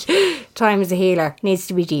 Like, time as a healer needs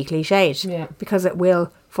to be de-cliched. Yeah. Because it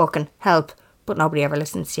will fucking help, but nobody ever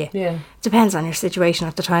listens to you. Yeah. Depends on your situation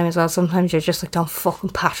at the time as well. Sometimes you're just like, don't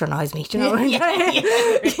fucking patronise me. Do you know what I'm saying?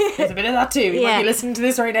 There's a bit of that too. You might be listening to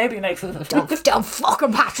this right now being like, don't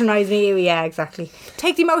fucking patronise me. Yeah, exactly.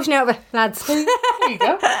 Take the emotion out of it, lads. There you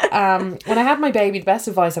go. When I had my baby, the best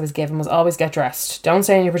advice I was given was always get dressed. Don't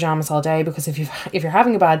stay in your pyjamas all day, because if you're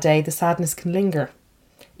having a bad day, the sadness can linger.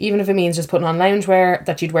 Even if it means just putting on loungewear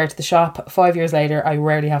that you'd wear to the shop. 5 years later, I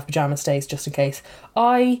rarely have pyjama stays, just in case.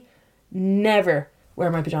 I never wear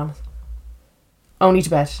my pyjamas. Only to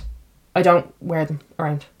bed. I don't wear them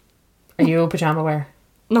around. Are you a pyjama wearer?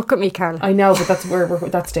 Look at me, Carla. I know,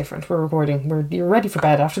 but that's different. We're recording. You're ready for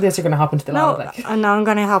bed. After this, you're going to hop into the lobby. And now I'm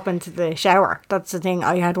going to hop into the shower. That's the thing.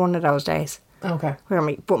 I had one of those days. Okay.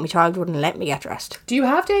 But my child wouldn't let me get dressed. Do you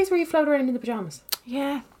have days where you float around in the pyjamas?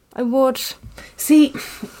 Yeah, I would. See,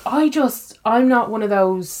 I'm not one of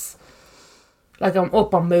those, like, I'm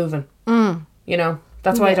up, I'm moving. You know,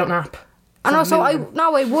 that's why I don't nap. And also,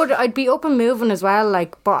 I'd be up and moving as well,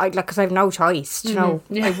 like, but because I've no choice, you know,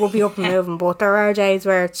 I would be up and moving, but there are days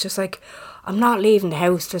where it's just like, I'm not leaving the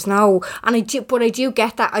house, there's no, and I do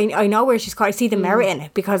get that, I know where she's got, I see the merit in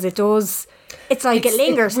it, because it does, it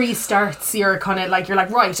lingers. It restarts, you're like,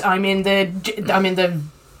 right, I'm in the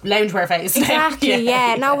loungewear phase. Exactly,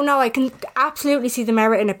 yeah. No, I can absolutely see the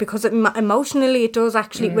merit in it, because emotionally it does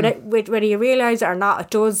actually, whether you realise it or not, it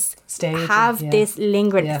does this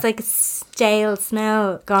lingering. It's like a stale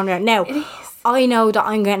smell going around. Now, I know that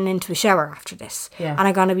I'm getting into a shower after this, and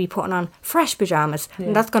I'm going to be putting on fresh pyjamas,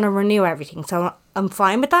 and that's going to renew everything. So I'm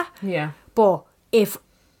fine with that. Yeah. But if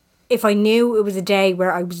I knew it was a day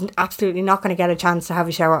where I was absolutely not going to get a chance to have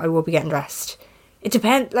a shower, I would be getting dressed. It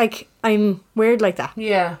depends, like, I'm weird like that.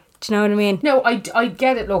 Yeah. Do you know what I mean? No, I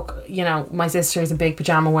get it. Look, you know, my sister's a big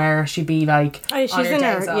pyjama wearer. She'd be like, she's in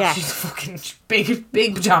her, she's a fucking big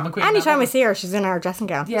pyjama queen. Anytime I see her, she's in her dressing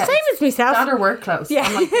gown. Yeah. Same as myself. That or work clothes. Yeah.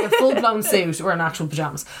 I'm like a full-blown suit or an actual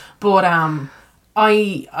pyjamas. But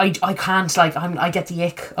I can't, like, I get the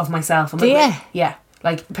ick of myself. I'm like, yeah.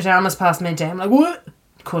 Like, pyjamas past midday, I'm like, what?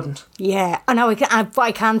 Couldn't. Yeah, I know.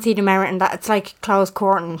 I can see the merit in that. It's like closed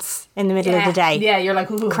curtains in the middle of the day. Yeah, you're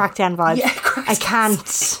like, ooh. Crackdown vibes. Yeah, I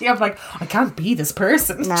can't. Yeah, I'm like, I can't be this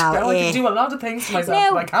person. No, I can do a lot of things to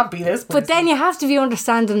myself, but I can't be this person. But then you have to be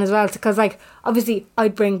understanding as well, because, like, obviously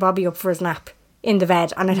I'd bring Bobby up for his nap in the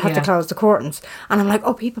bed, and I'd have to close the curtains, and I'm like,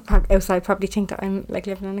 oh, people outside probably think that I'm like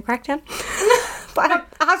living in a crackdown. But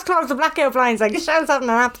I have to close the blackout blinds, like, Michelle's having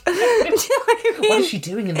a nap. Do you know what I mean? What is she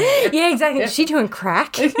doing in there? Yeah, exactly. Is she doing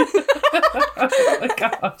crack? Oh my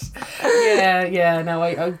god. Yeah,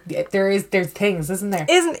 no, there's things, isn't there?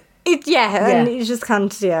 Isn't it? Yeah, and you just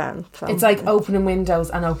can't, so. It's like opening windows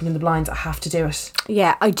and opening the blinds. I have to do it.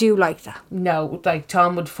 Yeah, I do like that. No, like,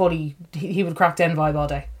 Tom would he would crack down vibe all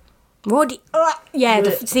day. Would he? Yeah,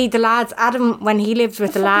 see, the lads, Adam, when he lived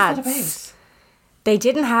with the lads, they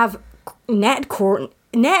didn't have netted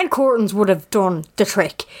curtains would have done the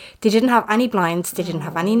trick. They didn't have any blinds, they didn't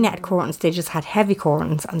have any netted curtains, they just had heavy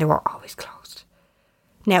curtains, and they were always closed.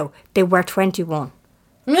 Now, they were 21.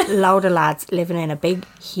 Load of lads living in a big,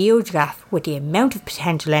 huge gaff with the amount of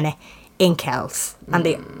potential in it, in Kells, and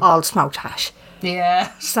they all smoked hash.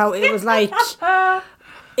 Yeah. So it was like...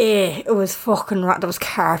 it was fucking there was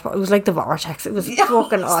carpet. It was like the vortex. It was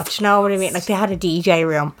fucking odd. You know what I mean? Like, they had a DJ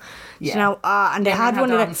room. Yeah. You know, and they had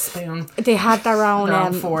one of them. Spoon. They had their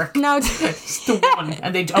own fork. No, the one,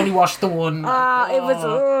 and they only washed the one. It was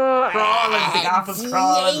crawling. The gaff was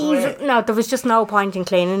crawling. No, there was just no point in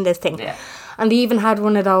cleaning this thing. Yeah. And they even had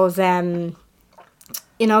one of those,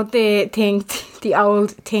 you know, the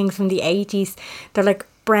old things from the 80s. They're like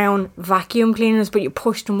brown vacuum cleaners, but you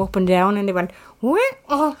pushed them up and down, and they went.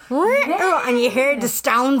 And you hear the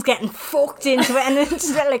stones getting fucked into it, and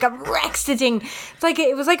it's like a wrecks the thing.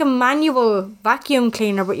 It was like a manual vacuum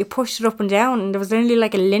cleaner, but you pushed it up and down, and there was only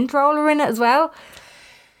like a lint roller in it as well.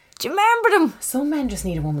 Do you remember them? Some men just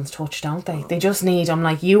need a woman's touch, don't they? They just need, I'm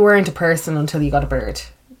like, you weren't a person until you got a bird.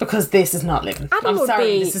 Because this is not living. I'm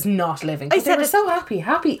sorry, this is not living. They were so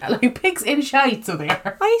happy, like pigs in shite, so they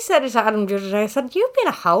are. I said it to Adam the other day. I said, you'd be in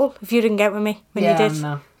a hole if you didn't get with me when you did.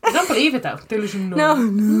 No. I don't believe it though.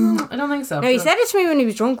 No. I don't think so. No, he said it to me when he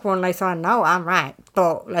was drunk one night, so I know I'm right.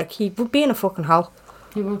 But, like, he would be in a fucking hole.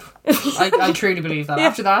 He won't. I truly believe that.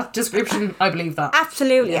 After that description, I believe that.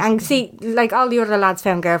 Absolutely. And see, like all the other lads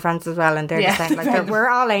found girlfriends as well, and they're the same. Like we're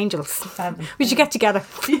all angels. We should get together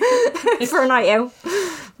for a night out.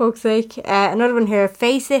 Fuck's sake. Another one here.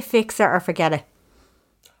 Face it, fix it, or forget it.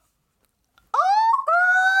 Oh,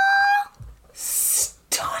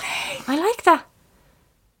 Stunning. I like that.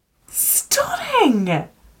 Stunning.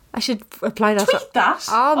 I should apply that. Tweet that.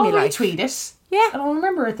 I'll retweet it. Yeah. And I'll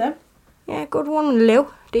remember it then. Yeah, good one,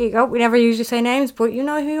 Lou. There you go. We never usually say names, but you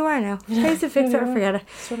know who you are now. Face it, fix it, or forget it.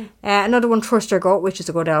 Another one, Trust Your Gut, which is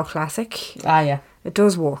a good old classic. Yeah. It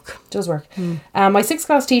does work. It does work. My 6th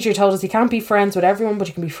class teacher told us you can't be friends with everyone, but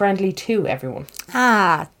you can be friendly to everyone.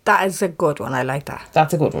 That is a good one. I like that.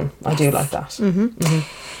 That's a good one. I do like that.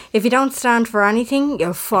 If you don't stand for anything,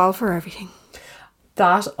 you'll fall for everything.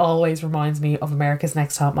 That always reminds me of America's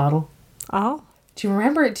Next Top Model. Oh. Do you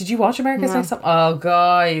remember it? Did you watch America's Next Top? Oh,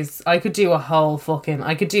 guys. I could do 19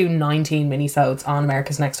 minisodes on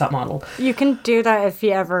America's Next Top Model. You can do that if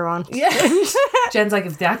you ever want. Yeah. Jen's like,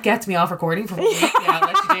 if that gets me off recording for 1 week, yeah, I'll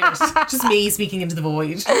let you do it. Just me speaking into the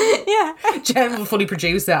void. Yeah. Jen will fully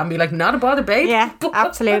produce it and be like, not a bother, babe. Yeah,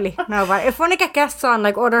 absolutely. No, but if I want to get guests on,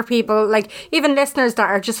 like other people, like even listeners that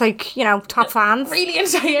are just like, top fans. Really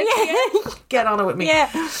into it. Yeah. Get on it with me. Yeah.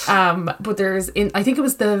 But I think it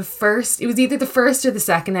was either the first or the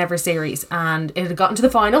second ever series, and it had gotten to the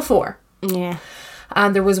final 4. Yeah.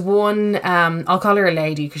 And there was one, I'll call her a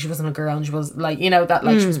lady because she wasn't a girl, and she was like, she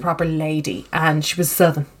was a proper lady, and she was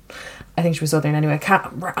Southern. I think she was Southern anyway. I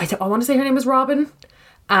want to say her name was Robin.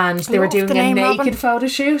 And they were doing a naked photo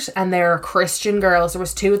shoot, and they're Christian girls. There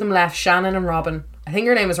was 2 of them left, Shannon and Robin. I think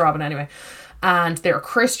her name was Robin anyway. And they're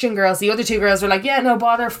Christian girls. The other 2 girls were like, yeah, no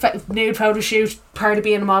bother, nude photo shoot, part of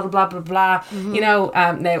being a model, blah, blah, blah. Now,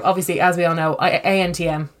 obviously, as we all know,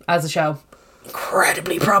 ANTM, as a show,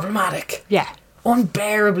 incredibly problematic. Yeah.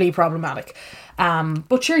 Unbearably problematic.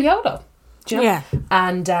 But sure, YOLO. Do you know? Yeah.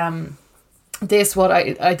 And this, what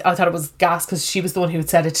I thought it was gas, because she was the one who had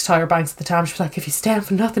said it to Tyra Banks at the time. She was like, if you stand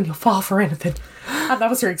for nothing, you'll fall for anything. And that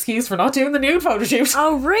was her excuse for not doing the nude photo shoot.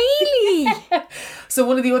 Oh, really? So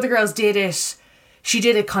one of the other girls did it. She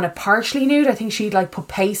did it kind of partially nude. I think she'd like put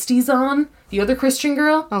pasties on, the other Christian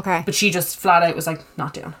girl. Okay. But she just flat out was like,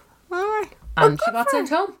 not doing it. Alright. And she got sent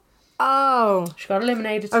home. Oh. She got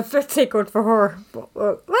eliminated. I'd say good for her. Well,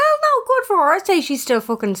 no, good for her. I'd say she still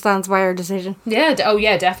fucking stands by her decision. Yeah,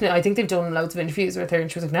 definitely. I think they've done loads of interviews with her, and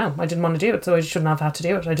she was like, no, I didn't want to do it, so I shouldn't have had to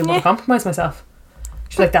do it. I didn't want to compromise myself.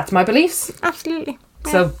 She's like, that's my beliefs. Absolutely.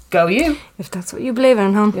 Yeah. So go you. If that's what you believe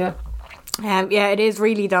in, huh? Yeah. Yeah, it is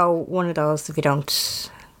really, though, one of those, if you don't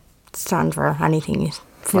stand for anything,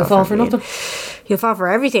 you'll fall for nothing. You'll fall for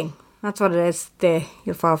everything. That's what it is.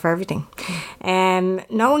 You'll fall for everything.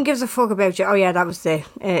 No one gives a fuck about you. Oh yeah, that was this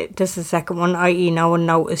is the second one, i.e. no one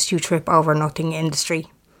noticed you trip over nothing in the street.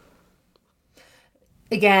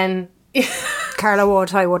 Again, Carla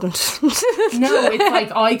would, I wouldn't. No, it's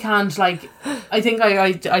like I can't, like, I think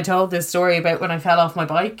I told this story about when I fell off my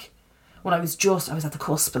bike when I was at the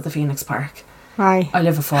cusp of the Phoenix Park. Right. I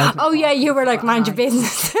live a 5 minute Oh yeah, you were like, mind your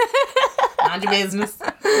business. Mind your business.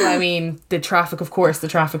 I mean, the traffic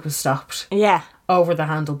was stopped. Yeah. Over the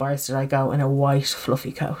handlebars did I go in a white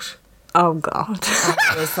fluffy coat. Oh God. And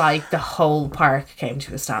it was like the whole park came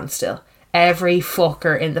to a standstill. Every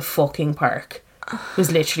fucker in the fucking park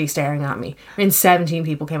was literally staring at me. And 17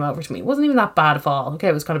 people came over to me. It wasn't even that bad of all. Okay,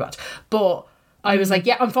 it was kind of bad. But I was like,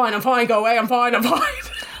 yeah, I'm fine, go away, I'm fine.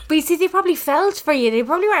 But you see, they probably felt for you. They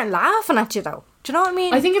probably weren't laughing at you, though. Do you know what I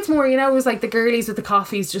mean? I think it's more, it was like the girlies with the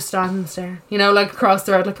coffees just standing there. Like across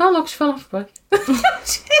the road, like, oh, look, she fell off the bike.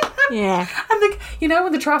 Yeah. And like,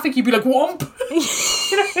 in the traffic, you'd be like, whomp.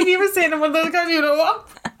 Have you ever seen one of those guys, whomp?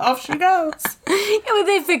 Off she goes. Yeah, but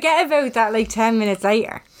they forget about that like 10 minutes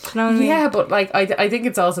later. Do you know what I mean? Yeah, but like, I think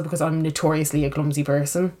it's also because I'm notoriously a clumsy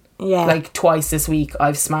person. Yeah. Like twice this week,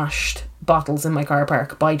 I've smashed bottles in my car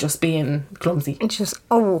park by just being clumsy. It's just,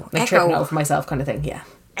 like tripping over myself kind of thing, yeah.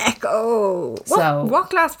 Echo. What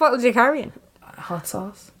glass bottles are you carrying? Hot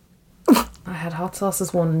sauce. I had hot sauce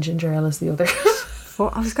as one and ginger ale as the other.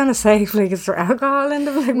 Well, I was going to say, like, is there alcohol in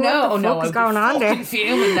them? Like, what the fuck is going on there?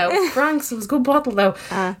 Fuming though. Frank's, it was a good bottle though.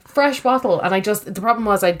 Fresh bottle. And the problem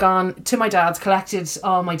was I'd gone to my dad's, collected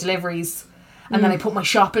all my deliveries, and then I put my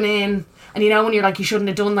shopping in. And when you're like, you shouldn't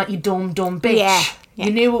have done that, you dumb bitch. Yeah. You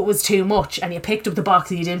knew it was too much, and you picked up the box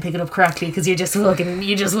and you didn't pick it up correctly because you just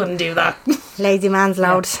wouldn't do that. Lazy man's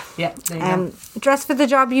loud. Yeah. There you go. Dress for the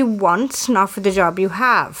job you want, not for the job you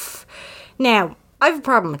have. Now, I have a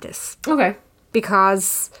problem with this. Okay.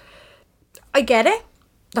 Because I get it.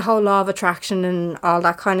 the whole law of attraction and all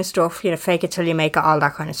that kind of stuff, you know, fake it till you make it, all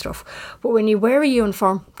that kind of stuff. But when you wear a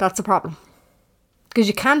uniform, that's a problem. Because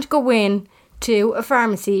you can't go in to a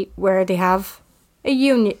pharmacy where they have a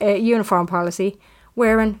uniform policy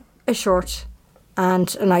wearing a shirt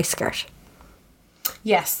and a nice skirt.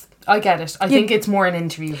 Yes, I get it. I think it's more an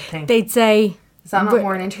interview thing. They'd say... Is that not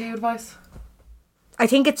more an interview advice? I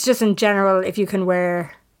think it's just in general, if you can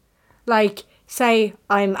wear... Like, say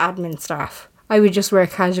I'm admin staff. I would just wear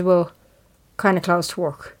casual kind of clothes to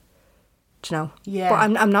work. Do you know? Yeah.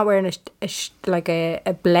 But I'm not wearing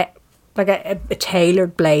a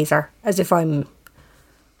tailored blazer as if I'm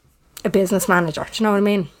a business manager. Do you know what I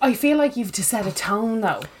mean? I feel like you've to set a tone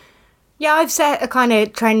though. Yeah, I've set a kind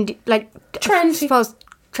of trendy, like Trendy. I suppose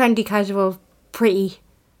trendy, casual, pretty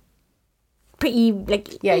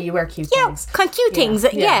like Yeah, you wear cute yeah, things. kind of cute things.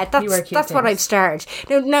 Yeah, Yeah, you wear cute that's what things. I've started.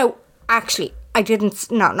 No, actually, I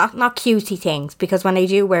didn't. No, not cutie things, because when I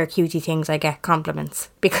do wear cutie things, I get compliments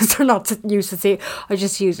because they're not used to see. I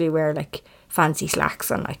just usually wear like fancy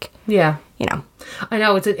slacks and like, Yeah. you know. I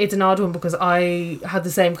know it's an odd one because I had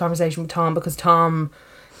the same conversation with Tom because Tom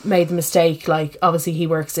made the mistake, like obviously he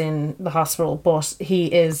works in the hospital, but he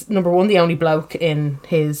is number one the only bloke in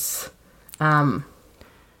his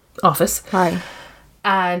office. Right.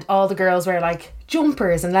 And all the girls wear like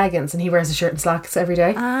jumpers and leggings and he wears a shirt and slacks every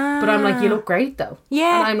day. But I'm like, you look great though.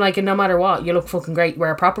 Yeah. And I'm like, and no matter what, you look fucking great. You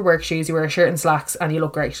wear proper work shoes, you wear a shirt and slacks and you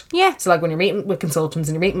look great. Yeah. So like when you're meeting with consultants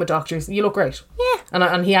and you're meeting with doctors, you look great. Yeah.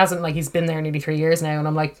 And he hasn't, like, he's been there nearly 3 years now and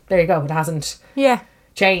I'm like, there you go, it hasn't Yeah.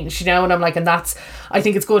 changed, you know. And I'm like, and that's, I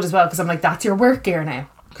think it's good as well because I'm like, that's your work gear now.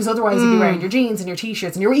 Because otherwise you'd be wearing your jeans and your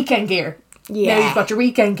t-shirts and your weekend gear. Yeah. Now you've got your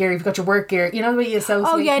weekend gear, you've got your work gear. You know the way you associate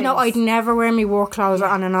Oh yeah, no, things? I'd never wear my work clothes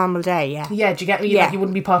on a normal day. Yeah. Yeah, do you get me? Yeah. Like, you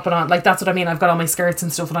wouldn't be popping on. Like, that's what I mean. I've got all my skirts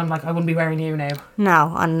and stuff and I'm like, I wouldn't be wearing you now. No,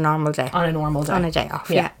 on a normal day. On a normal day. On a day off.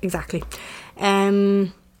 Yeah, exactly.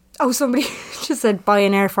 Oh, somebody just said buy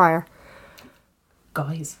an air fryer.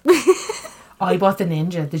 Guys. I bought the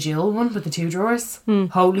Ninja, the dual one with the 2 drawers.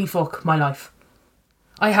 Holy fuck, my life.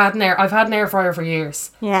 I've had an air fryer for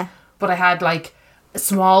years. Yeah. But I had like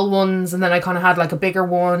small ones and then I kind of had like a bigger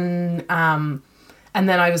one. And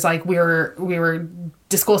then I was like, we were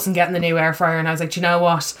discussing getting the new air fryer and I was like, do you know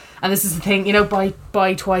what? And this is the thing, you know,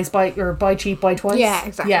 buy twice, buy cheap, buy twice. Yeah,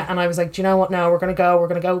 exactly. Yeah, and I was like, do you know what? Now we're gonna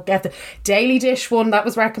go get the daily dish one that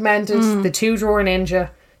was recommended, the 2 drawer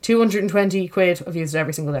Ninja, 220 quid. I've used it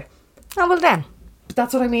every single day. Oh, well then. But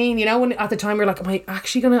that's what I mean, you know, when at the time you're like, am I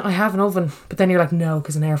actually gonna, I have an oven, but then you're like, no,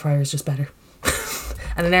 because an air fryer is just better.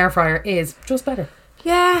 And an air fryer is just better.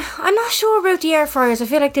 Yeah, I'm not sure about the air fryers. I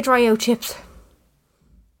feel like they dry out chips.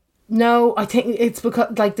 No, I think it's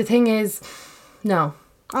because, like, the thing is, no.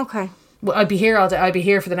 Okay. Well, I'd be here all day. I'd be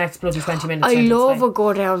here for the next bloody 20 minutes. I trying to love explain. a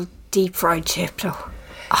good old deep fried chip though.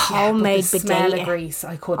 A homemade But the smell of potato. grease,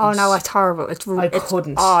 I couldn't. Oh no, it's horrible. It's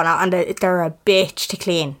couldn't. Oh no, and they're a bitch to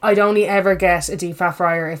clean. I'd only ever get a deep fat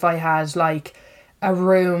fryer if I had, like, a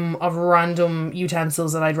room of random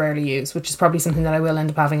utensils that I'd rarely use, which is probably something that I will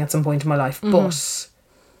end up having at some point in my life. But,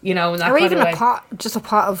 you know, in that Or kind even of a way. pot, just a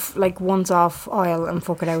pot of like once off oil and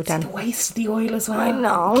fuck it out then. Waste the oil as well. I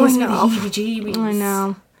know, Gives I me know. the heebie-jeebies. I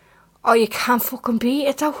know. Oh, you can't fucking beat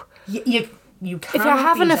it though. You can't. If you're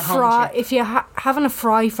having beat a home fry, chip. if you're having a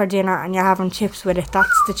fry for dinner and you're having chips with it,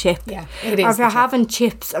 that's the chip. Yeah, it is Or if the you're chip. having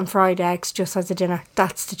chips and fried eggs just as a dinner,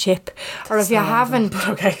 that's the chip. Or if you're having,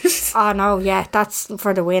 Okay. oh no, yeah, that's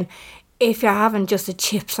for the win. If you're having just a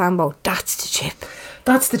chip sambo, that's the chip.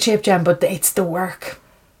 That's the chip, Jen, but it's the work.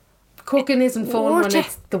 Cooking isn't fun when Worth it.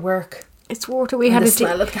 it's the work. It's water. We And had the a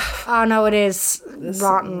smell of the gaff. Oh no, it is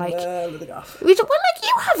rotten. Like Smell of the gaff. well, like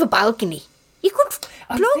you have a balcony. You could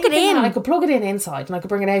I'm plug it thinking in. that I could plug it in inside and I could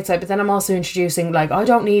bring it outside, but then I'm also introducing, like, I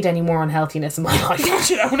don't need any more unhealthiness in my life.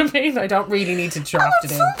 Do you know what I mean? I don't really need to draft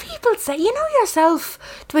it in. Some people say, you know yourself,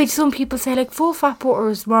 the way some people say, like, full fat butter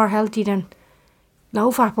is more healthy than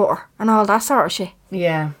low fat butter and all that sort of shit.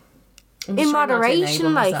 Yeah. I'm In just trying not to moderation,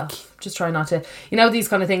 enable like- myself. Just try not to, you know, these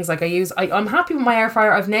kind of things. Like, I'm happy with my air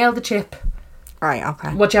fryer. I've nailed the chip. Right,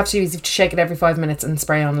 okay. What you have to do is you have to shake it every 5 minutes and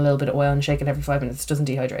spray on a little bit of oil and shake it every 5 minutes. It doesn't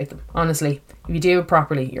dehydrate them. Honestly, if you do it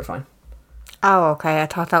properly, you're fine. Oh, okay. I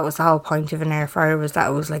thought that was the whole point of an air fryer, was that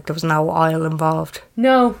it was like there was no oil involved.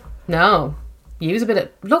 No. Use a bit of...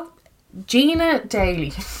 Look, Gina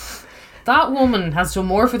Daly. That woman has done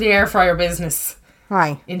more for the air fryer business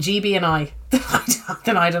Right. in GB and I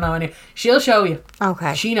than I don't know any. She'll show you.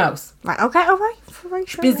 Okay. She knows. Right, okay, all right. Right,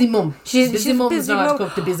 sure. Busy mum. She's busy mum busy is not how to mum.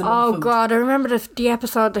 cook the busy mum Oh food. God, I remember the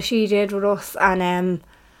episode that she did with us, and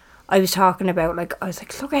I was talking about, like, I was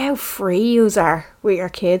like, look at how free yous are with your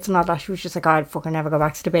kids and all that. She was just like, I'd fucking never go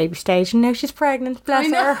back to the baby stage. And now she's pregnant, bless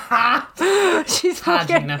her. She's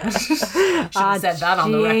fucking... Should have said that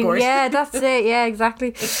on the record. Yeah, that's it. Yeah,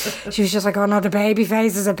 exactly. She was just like, oh no, the baby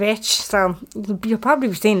phase is a bitch. So you'll probably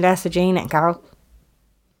be seeing less of Gina and Carol.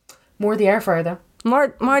 More the air fryer, though.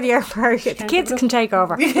 More the air fryer. The kids can take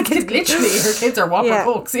over. Literally, her kids are whopper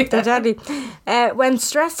cooks. Yeah. They're deadly. When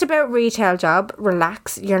stressed about retail job,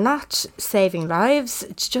 relax. You're not saving lives.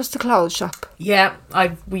 It's just a clothes shop. Yeah,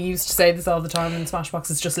 we used to say this all the time in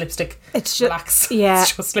Smashbox. It's just lipstick. It's just relax. Yeah,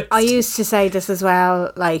 it's just lipstick. I used to say this as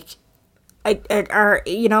well. Like, or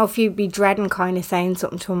you know, if you'd be dreading kind of saying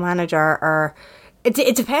something to a manager, or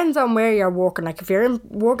it depends on where you're working. Like, if you're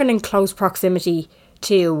working in close proximity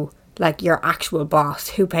to, like, your actual boss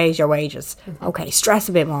who pays your wages, okay, stress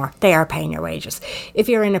a bit more. They are paying your wages. If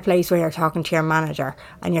you're in a place where you're talking to your manager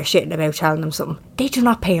and you're shitting about telling them something, they do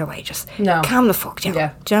not pay your wages. No. Calm the fuck down.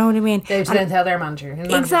 Yeah. Do you know what I mean? They then tell their manager.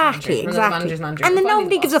 Exactly. The manager's manager. And then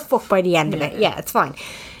nobody gives a fuck by the end of it. Yeah, it's fine.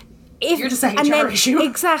 You're just a HR issue.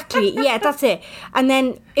 Exactly. Yeah, that's it. And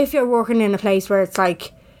then if you're working in a place where it's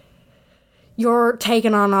like you're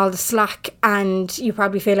taking on all the slack and you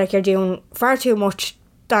probably feel like you're doing far too much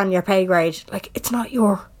than your pay grade, like, it's not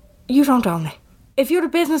you don't own it. If you're the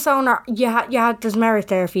business owner, yeah, there's merit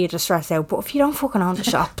there for you to stress out, but if you don't fucking own the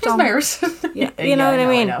shop, there's merit. Yeah, you know what I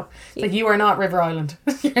mean? I know. Like, you are not River Island.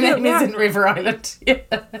 Your name isn't River Island. Yeah.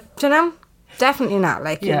 Do you know? Definitely not.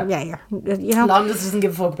 Like, you know, Londis doesn't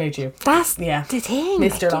give a fuck about you. That's the thing.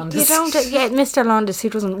 Mr. Like, Londis. You don't, Mr. Londis, who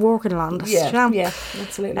doesn't work in Londis. Yeah, you know? yeah,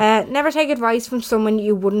 absolutely. Never take advice from someone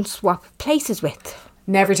you wouldn't swap places with.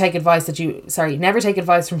 Never take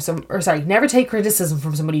criticism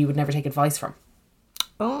from somebody you would never take advice from.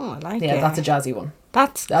 Oh, I like it. Yeah, that's a jazzy one.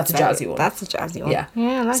 That's a jazzy one. That's a jazzy one. Yeah.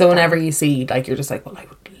 I like so that. Whenever you see, like, you're just like, well, I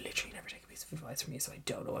would literally never take a piece of advice from you, so I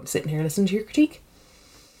don't know. I'm sitting here listening to your critique.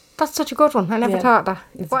 That's such a good one. I never thought that.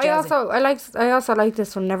 It's but jazzy. I also like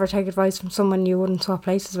this one. Never take advice from someone you wouldn't swap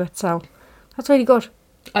places with. So that's really good.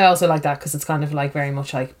 I also like that because it's kind of like very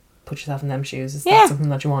much like put yourself in them shoes. Is that something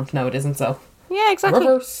that you want? No, it isn't. So yeah, exactly.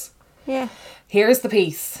 Reverse. Yeah. Here's the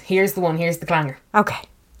piece. Here's the one. Here's the clanger. Okay.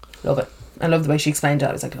 Love it. I love the way she explained it.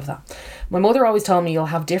 I was like, love that. My mother always told me you'll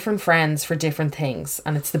have different friends for different things,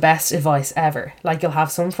 and it's the best advice ever. Like, you'll have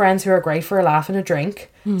some friends who are great for a laugh and a drink,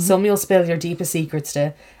 some you'll spill your deepest secrets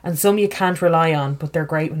to, and some you can't rely on, but they're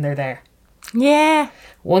great when they're there. Yeah.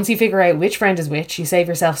 Once you figure out which friend is which, you save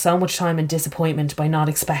yourself so much time and disappointment by not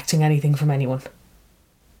expecting anything from anyone.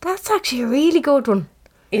 That's actually a really good one.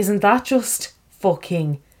 Isn't that just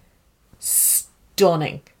fucking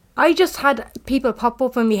stunning? I just had people pop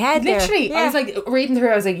up in my head. Literally, there. I was like reading through.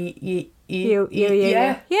 I was like,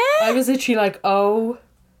 yeah. I was literally like, oh,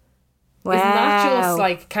 wow. Isn't that just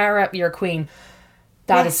like, Cara, you're a queen?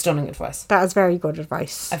 That is stunning advice. That is very good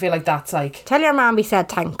advice. I feel like that's like, tell your mum we said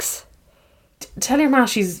thanks. Tell your ma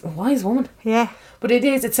she's a wise woman. Yeah, but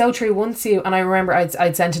it's so true. Once you, and I remember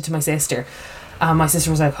I'd sent it to my sister, and my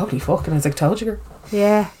sister was like, holy fuck, and I was like, told you, girl.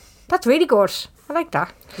 Yeah, that's really good. I like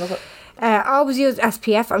that. Love it. I always use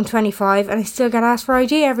SPF. I'm 25 and I still get asked for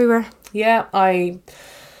ID everywhere. Yeah, I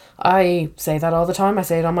say that all the time. I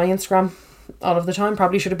say it on my Instagram all of the time.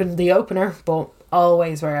 Probably should have been the opener, but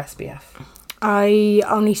always wear SPF. I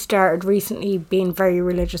only started recently being very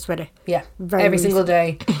religious with it. Yeah, every single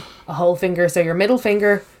day, a whole finger. So your middle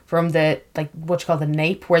finger from the, like, what you call the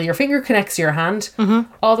nape, where your finger connects to your hand,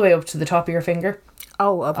 all the way up to the top of your finger.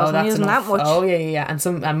 Oh, I wasn't using enough. that much. Oh yeah.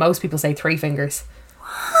 And most people say 3 fingers.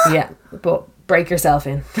 Yeah, but break yourself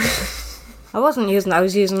in. I wasn't using. I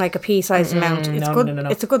was using like a pea-sized amount. It's good. No.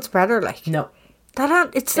 It's a good spreader. Like, no,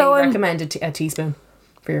 it's so. They recommend a teaspoon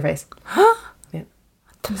for your face. Huh? Yeah.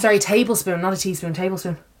 Sorry, tablespoon, not a teaspoon.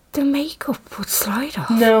 Tablespoon. The makeup would slide off.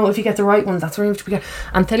 No, if you get the right one, that's where you have to be.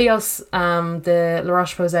 And Thilios, the La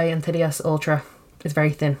Roche-Posay and Thilios Ultra is very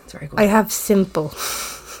thin. It's very good. I have Simple.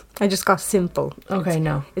 I just got Simple. Okay,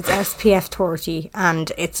 no. It's SPF 30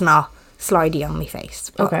 and it's not slidey on my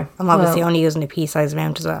face. But okay. I'm obviously only using a pea-sized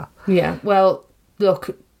amount as well. Yeah. Well,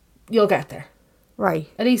 look, you'll get there. Right.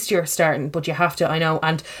 At least you're starting, but you have to, I know.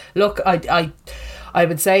 And look, I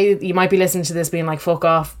would say you might be listening to this being like, fuck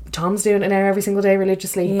off. Tom's doing it now every single day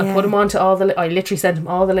religiously. Yeah. I put him on to I literally sent him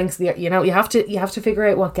all the links. You know, you have to figure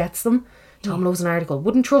out what gets them. Tom loves an article.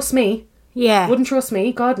 Wouldn't trust me. Yeah. Wouldn't trust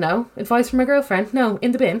me. God, no. Advice from my girlfriend. No,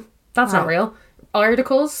 in the bin. That's not real.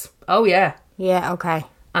 Articles. Oh, yeah. Yeah, okay.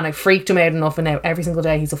 And I freaked him out enough, and now every single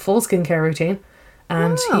day he's a full skincare routine.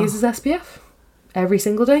 And he uses SPF every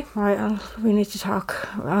single day. Right, we need to talk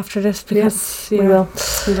after this because we will.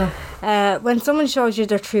 When someone shows you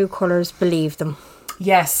their true colours, believe them.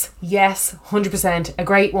 Yes, 100%. A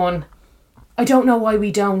great one. I don't know why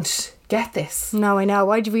we don't get this. No, I know.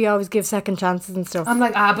 Why do we always give second chances and stuff? I'm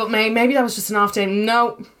like, but maybe that was just an off day.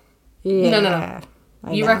 No. Yeah. No.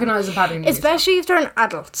 You know. recognise a pattern. Especially if they're an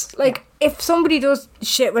adult. Like, if somebody does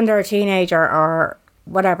shit when they're a teenager or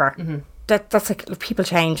whatever, that's like, people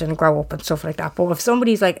change and grow up and stuff like that. But if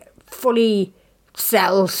somebody's like fully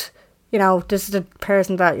settled, you know, this is the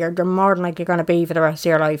person that you're more than likely going to be for the rest of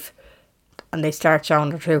your life, and they start showing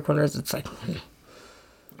their true colours, it's like,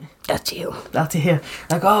 that's you. That's you.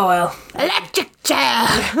 Like, oh well. Electric chair.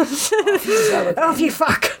 Oh, you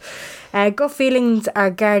fuck. Gut feelings are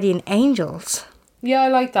guardian angels. Yeah, I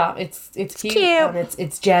like that. It's cute, and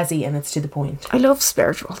it's jazzy and it's to the point. I love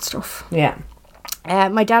spiritual stuff. Yeah.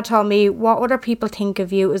 My dad told me, what other people think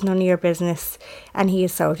of you is none of your business, and he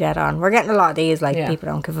is so dead on. We're getting a lot of these, like, people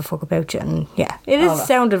don't give a fuck about you, and it is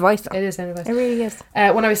sound advice though. It is sound advice. It really is.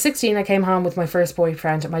 When I was 16, I came home with my first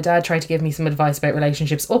boyfriend, and my dad tried to give me some advice about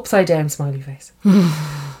relationships. Upside down smiley face.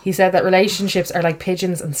 He said that relationships are like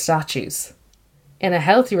pigeons and statues. In a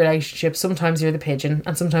healthy relationship, sometimes you're the pigeon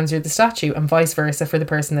and sometimes you're the statue, and vice versa for the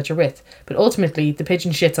person that you're with. But ultimately, the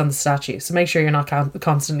pigeon shits on the statue, so make sure you're not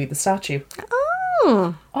constantly the statue.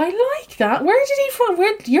 Oh, I like that. Where did he find?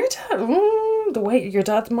 Where your dad? The way your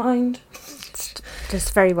dad's mind.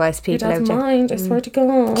 just very wise people Your dad's out there. mind. I swear to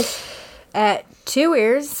God. 2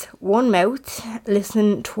 ears, 1 mouth.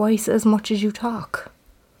 Listen twice as much as you talk.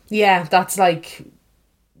 Yeah, that's a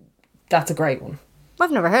great one.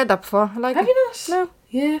 I've never heard that before. I like Have it. you not? No,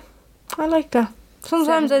 Yeah. I like that.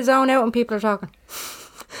 Sometimes I zone out when people are talking,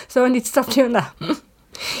 so I need to stop doing that.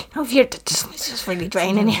 Oh, if you're it's just really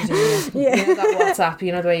draining you. Yeah. You know that WhatsApp,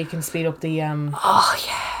 you know the way you can speed up the Oh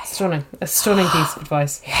yeah. Stunning. A stunning piece of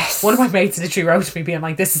advice. Yes. One of my mates literally wrote to me being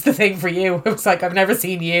like, this is the thing for you. It was like, I've never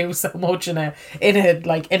seen you so much in an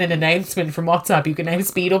announcement from WhatsApp. You can now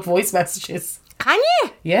speed up voice messages. Can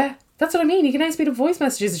you? Yeah. That's what I mean. You can now speed up voice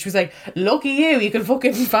messages. And she was like, lucky you can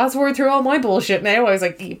fucking fast forward through all my bullshit now. I was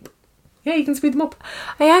like, yeah, you can speed them up.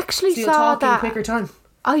 I actually So you'll saw talk in that. quicker time.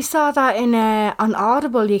 I saw that in on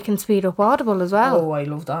Audible. You can speed up Audible as well. Oh, I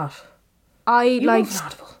love that. You love an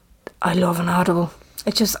Audible. I love an Audible.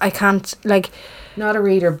 It's just I can't like. Not a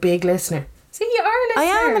reader, big listener. See, you are a listener.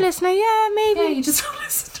 I am a listener. Yeah, maybe. Yeah, you just don't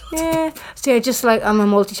listen to it. Yeah. See, I just like I'm a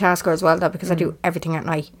multitasker as well, though, because I do everything at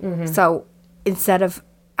night. So instead of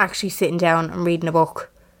actually sitting down and reading a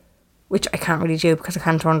book, which I can't really do because I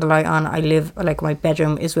can't turn the light on, I live like my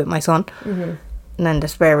bedroom is with my son. And then the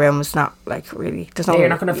spare room is not like really. There's no. You're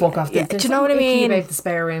not going to fuck off. Yeah, do you know what I mean? About the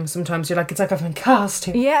spare room, sometimes you're like, it's like I've been cast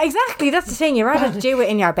to. Yeah, exactly. That's the thing. You'd rather do it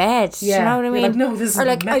in your bed. Do you know what I mean? Like, no, this is or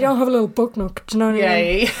like, I don't have a little book nook. Do you know what I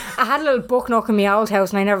mean? Yeah. I had a little book nook in my old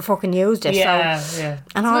house and I never fucking used it. Yeah.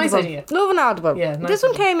 An Nice Audible. idea. Love an Audible. Yeah, nice this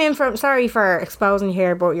one idea. came in from. Sorry for exposing you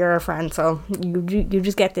here, but you're a friend, so you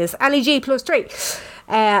just get this. Ali G +3.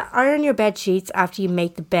 Iron your bed sheets after you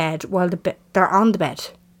make the bed while they're on the bed.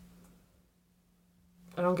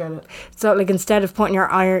 I don't get it. So like instead of putting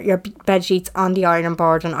your bed sheets on the ironing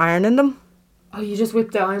board and ironing them. Oh, you just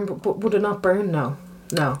whip the iron, but would it not burn? No,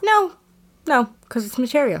 because it's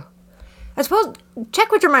material. I suppose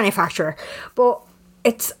check with your manufacturer, but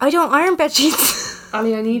I don't iron bed sheets.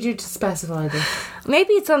 Ali, I need you to specify this.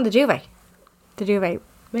 Maybe it's on the duvet. The duvet.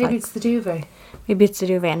 Maybe it's the duvet. Maybe it's the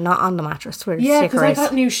duvet and not on the mattress where the Yeah, sticker because I is.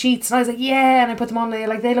 got new sheets and I was like, yeah, and I put them on there,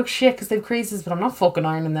 like they look shit because they've creases, but I'm not fucking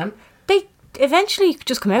ironing them. They eventually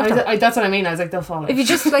just come out. That's what I mean. I was like, they'll fall out. If you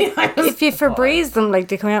just like, if you Febreze them, like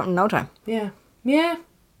they come out in no time. Yeah.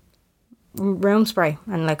 Room spray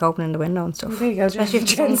and like opening the window and stuff. There you go. Especially if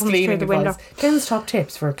Jen comes through the window. Jen's top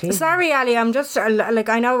tips for a clean. Sorry, Ali, I'm just like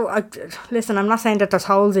I know. Listen, I'm not saying that there's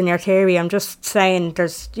holes in your theory. I'm just saying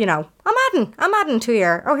there's, I'm adding to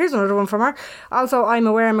your. Oh, here's another one from her. Also, I'm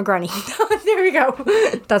aware I'm a granny. There we go.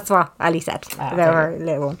 That's what Ali said about her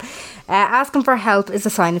little one. Asking for help is a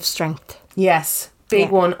sign of strength. Yes. Big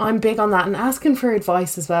one. I'm big on that, and asking for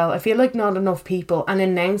advice as well. I feel like not enough people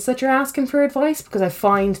announce that you're asking for advice, because I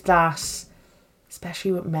find that,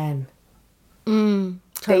 especially with men,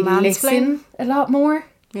 they listen a lot more.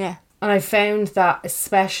 Yeah. And I found that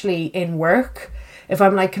especially in work, if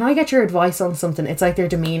I'm like, can I get your advice on something? It's like their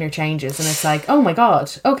demeanour changes, and it's like, oh my God,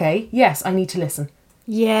 okay, yes, I need to listen.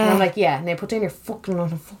 Yeah. And I'm like, yeah, now put down your fucking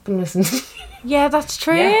lot and fucking listen. Yeah, that's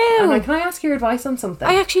true. Yeah. I'm like, can I ask your advice on something?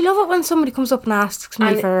 I actually love it when somebody comes up and asks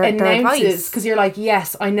me for their advice. Because you're like,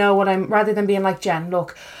 yes, I know what I'm, rather than being like, Jen,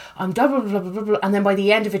 look, I'm blah, blah, blah, blah, blah, blah. And then by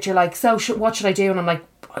the end of it, you're like, so what should I do? And I'm like,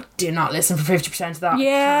 I do not listen for 50% of that.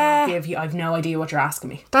 Yeah. I have no idea what you're asking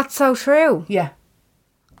me. That's so true. Yeah.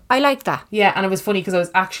 I like that. Yeah, and it was funny because I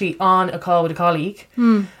was actually on a call with a colleague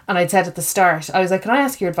and I'd said at the start, I was like, can I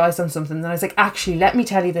ask your advice on something? And I was like, actually, let me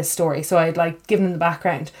tell you this story. So I'd like given him the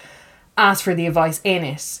background, asked for the advice in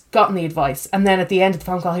it, gotten the advice. And then at the end of the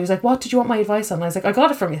phone call, he was like, what did you want my advice on? And I was like, I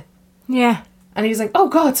got it from you. Yeah. And he was like, oh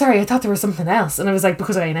God, sorry, I thought there was something else. And I was like,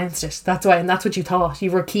 because I announced it. That's why. And that's what you thought.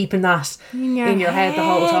 You were keeping that in your head the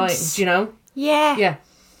whole time. Do you know? Yeah. Yeah.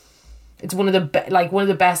 It's one of the one of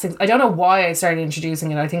the best things. I don't know why I started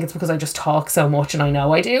introducing it. I think it's because I just talk so much and I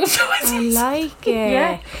know I do. So I like it.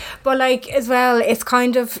 Yeah. But like as well, it's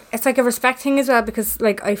kind of, it's like a respect thing as well, because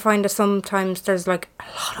like I find that sometimes there's like a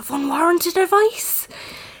lot of unwarranted advice.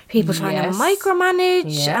 People trying to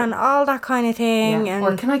micromanage and all that kind of thing. Yeah. And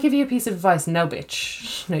Or can I give you a piece of advice? No,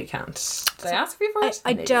 bitch. No, you can't. Did I ask for your advice?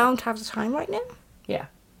 I don't have the time right now. Yeah.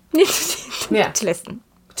 Yeah. To listen.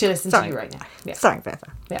 To listen to you right now. Yeah. Sorry about that.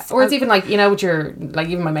 Yeah. Or it's even like, you know, with your, like,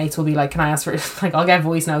 even my mates will be like, can I ask for, like, I'll get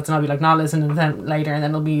voice notes and I'll be like, no, listen, and then later, and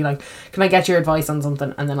then they'll be like, can I get your advice on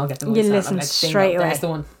something? And then I'll get the voice note. listen like, straight away. There's the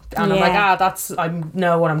one. And I'm like, I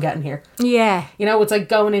know what I'm getting here. Yeah. You know, it's like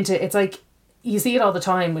going into, it's like, you see it all the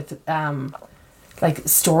time with, like,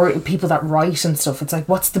 story, people that write and stuff. It's like,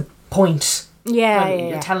 what's the point? Yeah, Well,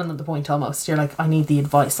 you're telling them the point almost. You're like, I need the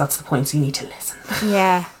advice. That's the point. So you need to listen.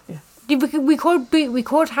 Yeah. We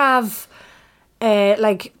could have,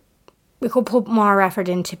 like, we could put more effort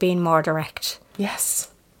into being more direct.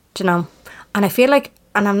 Yes. Do you know? And I feel like,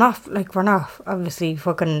 and I'm not, like, we're not obviously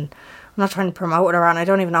fucking, I'm not trying to promote it around, I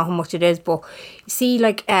don't even know how much it is, but you see,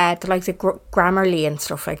 like, the likes of Grammarly and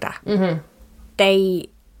stuff like that. Mm-hmm. They,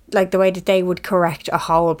 like, the way that they would correct a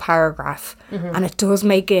whole paragraph, and it does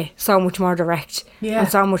make it so much more direct and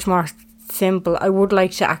so much more simple. I would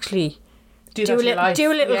like to actually do a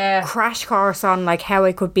little crash course on like how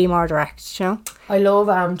I could be more direct, you know? I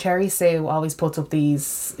love Cherry Sue always puts up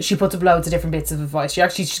she puts up loads of different bits of advice.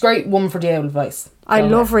 She's a great woman for the old advice. I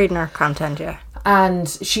love reading her content, yeah. And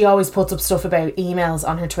she always puts up stuff about emails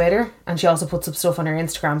on her Twitter, and she also puts up stuff on her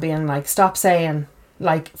Instagram being like, stop saying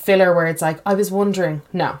like filler where it's like, I was wondering.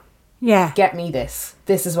 No. Yeah. Get me this.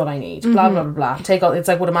 This is what I need. Blah blah blah blah. Take all. It's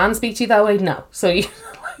like, would a man speak to you that way? No. So you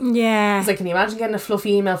yeah. It's like, can you imagine getting a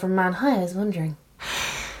fluffy email from a man? Hi, I was wondering.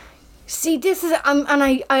 See, this is,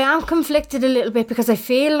 I am conflicted a little bit, because I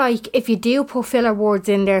feel like if you do put filler words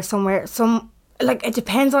in there somewhere, like, it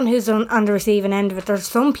depends on who's on the receiving end of it. There's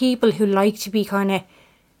some people who like to be kind of,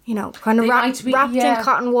 you know, wrapped in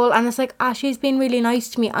cotton wool, and it's like, she's been really nice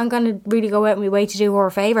to me, I'm going to really go out of my way to do her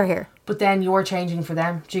a favour here. But then you're changing for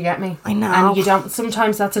them. Do you get me? I know. And you don't,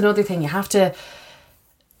 sometimes that's another thing. You have to,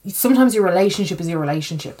 sometimes your relationship is your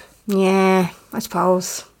relationship. Yeah, I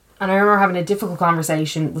suppose. And I remember having a difficult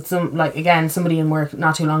conversation with somebody in work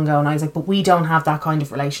not too long ago, and I was like, but we don't have that kind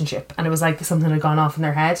of relationship. And it was like something had gone off in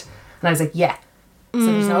their head. And I was like, yeah. So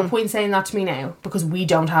there's no point saying that to me now, because we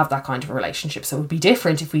don't have that kind of a relationship. So it would be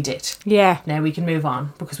different if we did. Yeah. Now we can move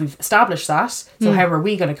on, because we've established that. So how are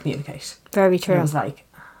we going to communicate? Very true. And it was like,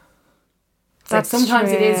 sometimes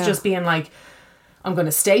true. it is just being like, I'm going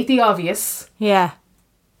to state the obvious. Yeah.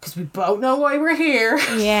 Because we both know why we're here.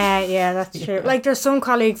 Yeah, that's true. Like, there's some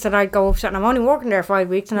colleagues that I'd go up to, and I'm only working there 5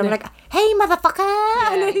 weeks, and I'm like, hey, motherfucker!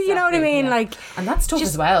 Yeah, exactly, you know what I mean? Yeah. Like, and that's tough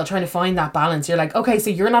as well, trying to find that balance. You're like, okay, so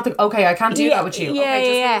you're not okay, I can't do that with you. Yeah, okay,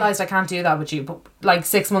 just realised I can't do that with you. But like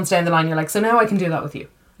 6 months down the line, you're like, so now I can do that with you.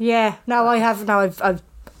 Yeah, no, I have, no, I've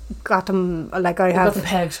got them, like, I Got have. them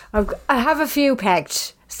pegged. I have a few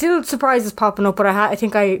pegged. Still surprises popping up, but I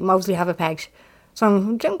think I mostly have it pegged. So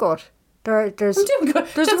I'm doing good. I'm doing good.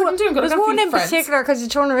 I'm doing good. There's one in particular, because you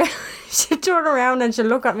turn around and she'll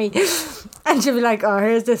look at me and she'll be like, oh,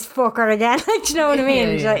 here's this fucker again. Like, do you know what I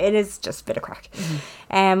mean? Yeah. It is just a bit of crack.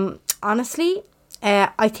 Honestly,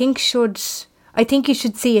 I think you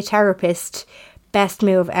should see a therapist. Best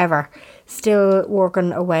move ever. Still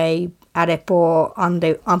working away at it, but I'm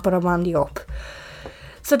on the up.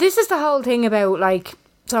 So this is the whole thing about, like,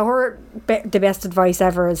 so the best advice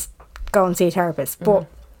ever is go and see a therapist. But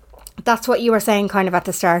that's what you were saying kind of at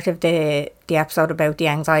the start of the episode about the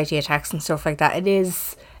anxiety attacks and stuff like that. It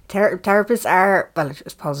is, therapists are, well, I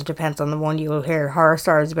suppose it depends on the one. You will hear horror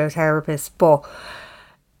stories about therapists, but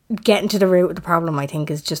getting to the root of the problem, I think,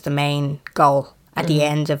 is just the main goal at the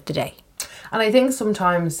end of the day. And I think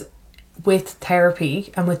sometimes with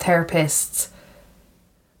therapy and with therapists,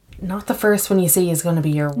 not the first one you see is going to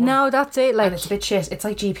be your one. No, that's it. Like, and it's a bit shit. It's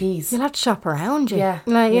like GPs. You'll have to shop around you. Yeah.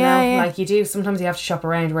 Like, Like you do. Sometimes you have to shop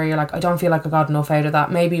around where you're like, I don't feel like I got enough out of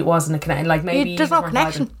that. Maybe it wasn't a connection. Like, there's no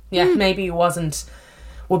connection. Yeah, maybe it wasn't.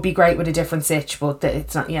 Would be great with a different sitch, but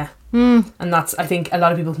it's not. Yeah. And that's, I think a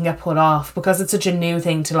lot of people can get put off because it's such a new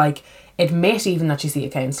thing to like admit even that you see a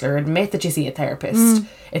counsellor, admit that you see a therapist.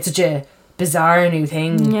 It's such a bizarre new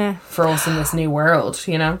thing for us in this new world,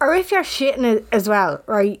 you know. Or if you're shitting it as well,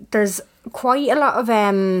 right? There's quite a lot of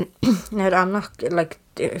now I'm not like,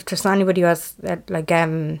 if there's anybody who has like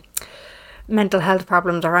mental health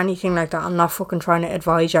problems or anything like that, I'm not fucking trying to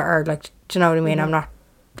advise you or like, do you know what I mean? I'm not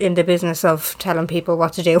in the business of telling people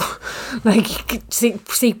what to do. Like,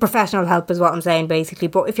 seek professional help is what I'm saying basically.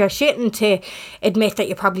 But if you're shitting to admit that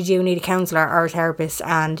you probably do need a counsellor or a therapist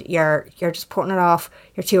and you're just putting it off,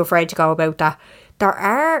 you're too afraid to go about that, there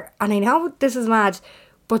are, and I know this is mad,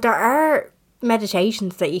 but there are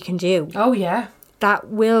meditations that you can do. Oh yeah. That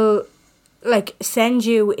will like send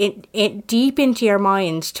you in deep into your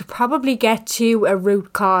mind to probably get to a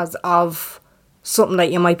root cause of something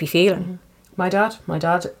that you might be feeling. My dad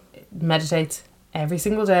meditates every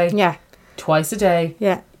single day. Yeah. Twice a day.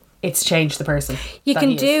 Yeah. It's changed the person. You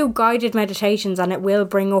can do guided meditations and it will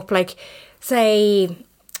bring up, like, say,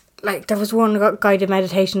 like there was one guided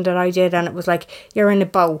meditation that I did and it was like, you're in a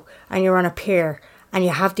boat and you're on a pier and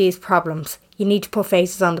you have these problems. You need to put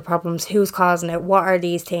faces on the problems. Who's causing it? What are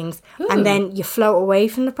these things? Ooh. And then you float away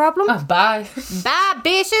from the problem. Oh, bye. Bye,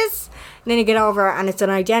 bitches. And then you get over and it's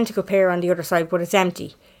an identical pier on the other side, but it's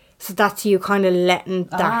empty. So that's you kind of letting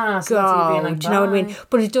that so go. Like, do you know what I mean?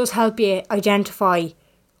 But it does help you identify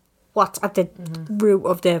what's at the root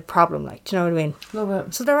of the problem. Like, do you know what I mean? Love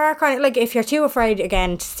it. So there are kind of, like, if you're too afraid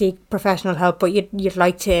again to seek professional help, but you'd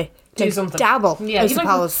like to do something, dabble. I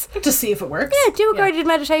suppose. Like to see if it works. Yeah, do a guided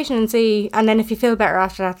meditation and see. And then if you feel better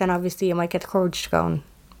after that, then obviously you might get the courage to go and,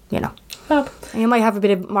 you know. And you might have a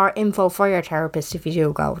bit of more info for your therapist if you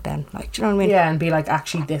do go then. Like, do you know what I mean? Yeah, and be like,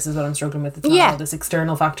 actually, this is what I'm struggling with. It's not all this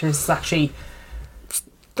external factors. It's actually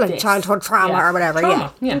like childhood trauma or whatever.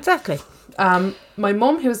 Trauma. Yeah, exactly. My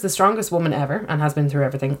mum, who's the strongest woman ever and has been through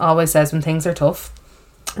everything, always says when things are tough,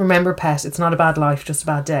 remember, pet, it's not a bad life, just a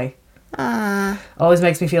bad day. Always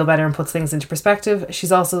makes me feel better and puts things into perspective.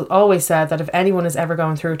 She's also always said that if anyone is ever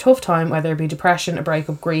going through a tough time, whether it be depression, a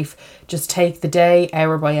breakup, grief, just take the day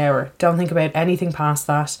hour by hour. Don't think about anything past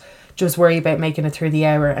that. Just worry about making it through the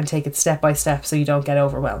hour and take it step by step so you don't get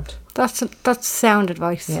overwhelmed. That's sound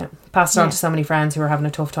advice. Yeah. Passed it on to so many friends who are having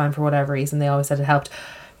a tough time for whatever reason. They always said it helped.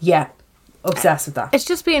 Yeah. Obsessed with that. It's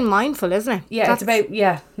just being mindful, isn't it? Yeah, it's about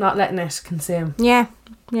not letting it consume. Yeah,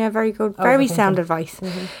 very good. Very sound advice.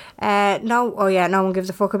 No one gives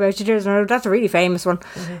a fuck about you. That's a really famous one.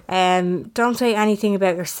 Don't say anything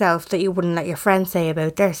about yourself that you wouldn't let your friends say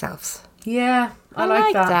about themselves. Yeah, I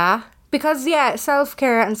like that. Because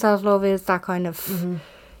self-care and self-love is that kind of,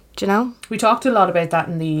 do you know? We talked a lot about that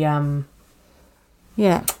in the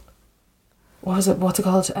what's it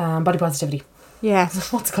called? Body positivity. Yeah.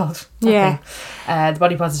 What's it called? Yeah. The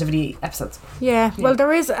body positivity episodes. Yeah. Well,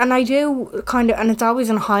 there is, and I do kind of, and it's always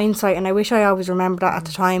in hindsight, and I wish I always remembered that at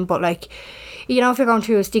the time, but like, you know, if you're going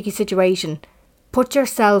through a sticky situation, put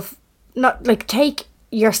yourself, take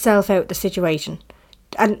yourself out of the situation.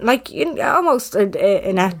 And like, almost a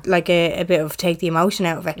bit of take the emotion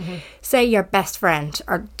out of it. Say your best friend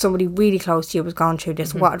or somebody really close to you was going through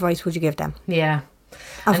this, what advice would you give them? Yeah.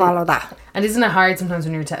 And follow that. And isn't it hard sometimes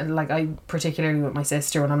when you're like, I particularly with my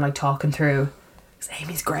sister, when I'm like talking through, because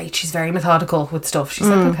Amy's great, she's very methodical with stuff, she's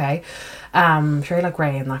like, okay, very like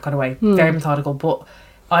Ray in that kind of way, very methodical, but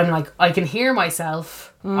I'm like, I can hear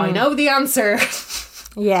myself, I know the answer,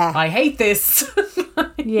 I hate this.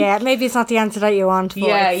 Yeah, maybe it's not the answer that you want, but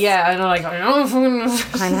I know, like, I know,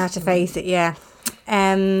 kind of have to face it.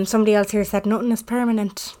 Somebody else here said nothing is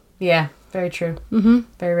permanent. Yeah, very true. Very,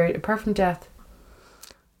 very, apart from death.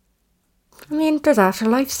 I mean, there's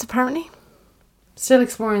afterlives, apparently. Still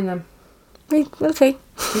exploring them. We'll see.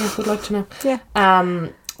 Yeah, would like to know. Yeah.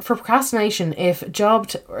 For procrastination, if a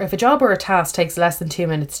job or a task takes less than 2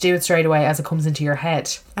 minutes, do it straight away as it comes into your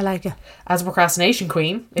head. I like it. As a procrastination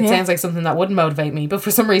queen, it sounds like something that wouldn't motivate me, but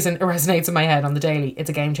for some reason it resonates in my head on the daily. It's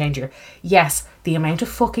a game changer. Yes, the amount of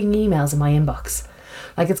fucking emails in my inbox.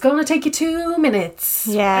 Like, it's going to take you 2 minutes.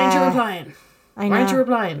 Yeah. Why aren't you replying? I know. Why aren't you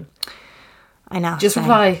replying? I know. Just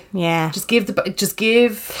reply. Yeah. Just give.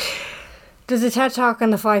 There's a TED Talk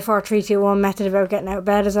on the 5, 4, 3, 2, 1 method about getting out of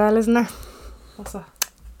bed as well, isn't there? What's that?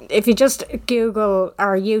 If you just Google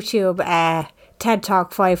or YouTube TED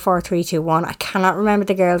Talk 5, 4, 3, 2, 1, I cannot remember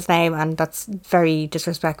the girl's name, and that's very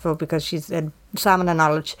disrespectful because she's a salmon of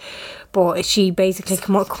knowledge. But she basically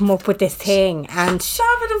come up with this thing, and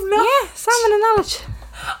salmon of knowledge. Yeah, salmon of knowledge.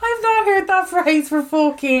 I've not heard that phrase for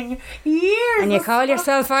fucking years. And you call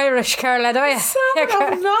yourself Irish, Carla, do you?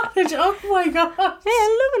 Salmon of knowledge. Oh my god. Yeah,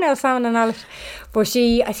 I love an salmon of knowledge. But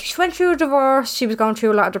I think she went through a divorce. She was going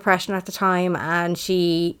through a lot of depression at the time, and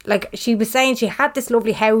she was saying she had this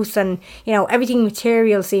lovely house, and you know everything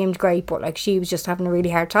material seemed great, but like she was just having a really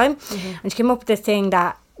hard time. And she came up with this thing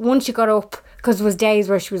that once she got up, because there was days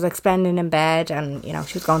where she was like spending in bed, and you know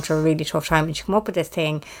she was going through a really tough time, and she came up with this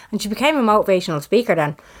thing, and she became a motivational speaker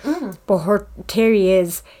then. But her theory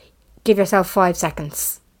is, give yourself 5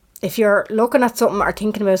 seconds. If you're looking at something or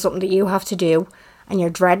thinking about something that you have to do, and you're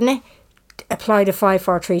dreading it, apply the 5,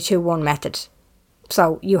 4, 3, 2, 1 method.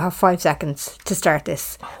 So you have 5 seconds to start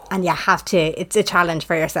this, and you have to. It's a challenge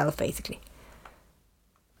for yourself, basically.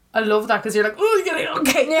 I love that because you're like, oh, you get it,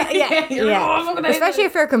 okay. Yeah. You're like, oh, I'm fucking Especially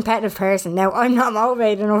if you're a competitive person. Now, I'm not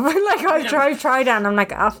motivated enough. Like, I've tried that, and I'm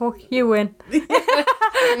like, oh, fuck, you win. 5,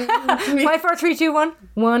 4, 3, 2, 1.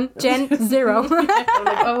 1, Jen, 0. I'm like,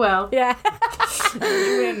 oh, well. Yeah.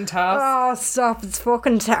 You win, Toss. Oh, stop. It's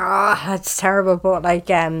fucking it's terrible. But, like,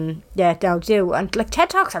 yeah, don't do. And, like, TED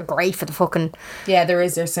Talks are great for the fucking... Yeah,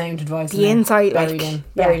 there's sound advice. The insight,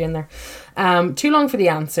 buried in there. Too long for the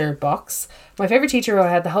answer box. My favourite teacher who I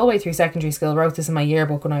had the whole way through secondary school wrote this in my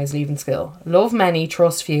yearbook when I was leaving school. Love many,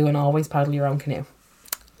 trust few, and always paddle your own canoe.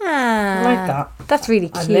 I like that. That's really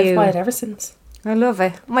cute. I've lived by it ever since. I love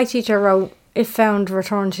it. My teacher wrote, if found,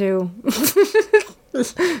 return to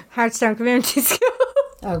Hartstown Community School.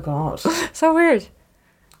 Oh, God. So weird.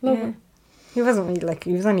 Love it. He wasn't really like,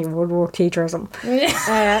 he was only a woodwork teacher or something.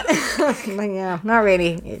 Like, yeah, not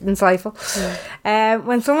really insightful.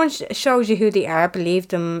 When someone shows you who they are, believe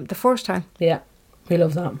them the first time. Yeah, we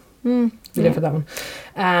love that. We live for that one.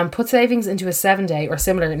 Put savings into a 7-day or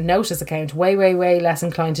similar notice account. Way less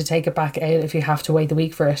inclined to take it back out if you have to wait the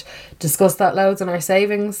week for it. Discussed that loads on our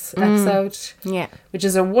savings episode. Yeah. Which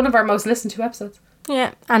is one of our most listened to episodes.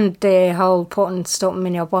 Yeah, and the whole putting something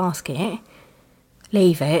in your basket.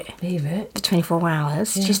 Leave it for 24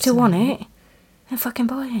 hours. Just to want it and fucking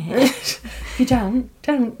buy it. If you don't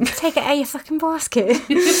take it out of your fucking basket.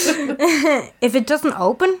 If it doesn't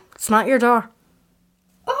open, it's not your door.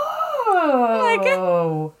 Oh, I like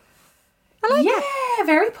it. Yeah,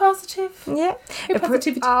 very positive. Yeah,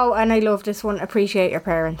 positivity. Oh, and I love this one. Appreciate your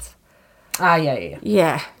parents.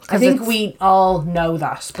 Yeah. I think we all know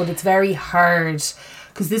that, but it's very hard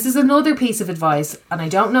because this is another piece of advice, and I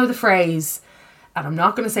don't know the phrase. And I'm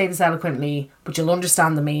not going to say this eloquently, but you'll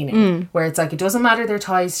understand the meaning. Where it's like, it doesn't matter their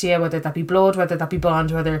ties to you, whether that be blood, whether that be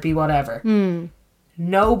bond, whether it be whatever.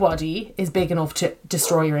 Nobody is big enough to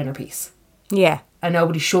destroy your inner peace. Yeah. And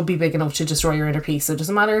nobody should be big enough to destroy your inner peace. So it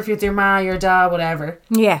doesn't matter if it's your ma, your dad, whatever.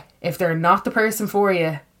 Yeah. If they're not the person for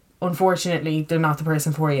you, unfortunately, they're not the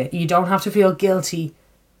person for you. You don't have to feel guilty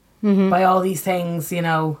by all these things, you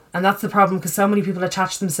know. And that's the problem, because so many people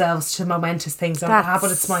attach themselves to momentous things. But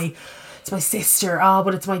it's my sister,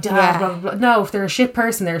 but it's my dad, blah, blah, blah. No, if they're a shit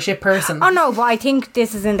person, they're a shit person. Oh no, but I think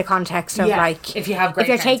this is in the context of like, if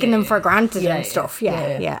you're taking them for granted and stuff,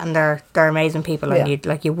 and they're amazing people,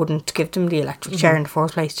 and you wouldn't give them the electric chair in the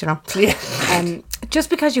first place, you know.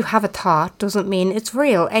 Just because you have a thought doesn't mean it's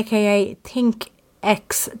real, aka think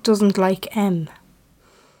X doesn't like M.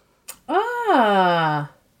 So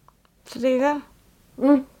there you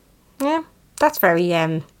go. Yeah, that's very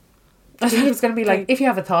I think it was going to be like, if you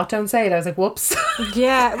have a thought, don't say it. I was like, whoops.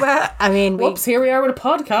 Yeah, well, I mean... Whoops, here we are with a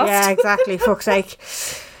podcast. Yeah, exactly, fuck's sake.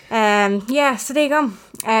 Yeah, so there you go.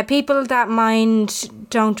 People that mind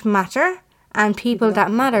don't matter, and people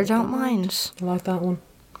that matter don't mind. I like that one.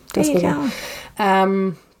 There you go.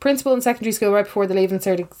 Principal in secondary school right before the Leaving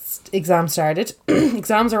Cert exam started.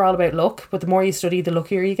 Exams are all about luck, but the more you study, the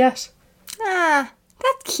luckier you get.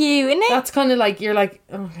 That's cute, isn't it? That's kind of like, you're like...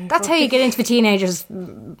 Okay, that's how you get into the teenagers'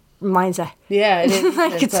 mindset. Yeah, it is.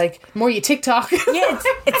 It's like, the more you TikTok. Yeah,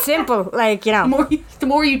 it's simple. Like, you know. The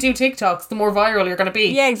more you do TikToks, the more viral you're going to be.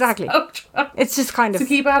 Yeah, exactly. So, it's just kind of... So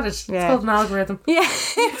keep at it. Yeah. It's called an algorithm. Yeah,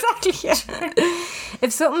 exactly. Yeah.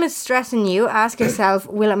 If something is stressing you, ask yourself,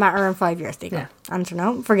 will it matter in 5 years? Yeah. Answer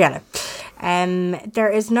no, forget it. There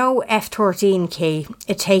is no F13 key.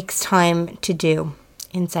 It takes time to do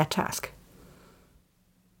in set task.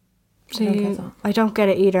 So I don't get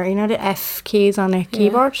it either. You know the F keys on a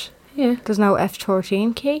keyboard? Yeah. There's no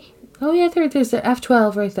F13 key. Oh yeah, there's the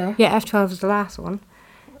F12 right there. Yeah, F12 is the last one.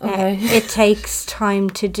 Okay. It takes time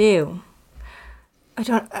to do. I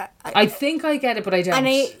don't... I think I get it, but I don't.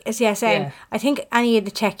 Same. Yeah. I think any of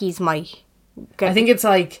the techies might get I think it's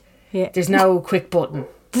like, there's no quick button.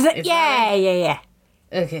 Yeah.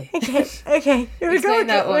 Okay. We'll go with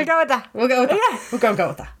that. We'll go with that. Yeah. We're going to go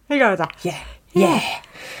with that. We'll go with that. Yeah.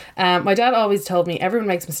 My dad always told me everyone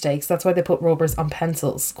makes mistakes. That's why they put rubbers on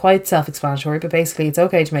pencils. Quite self-explanatory, but basically it's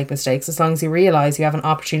okay to make mistakes as long as you realise you have an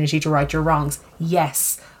opportunity to right your wrongs.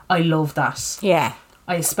 Yes, I love that. Yeah.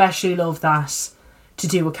 I especially love that to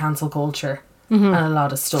do with cancel culture and a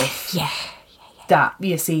lot of stuff. Yeah. That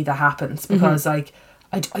you see that happens because like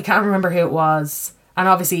I can't remember who it was, and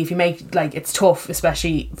obviously if you make like it's tough,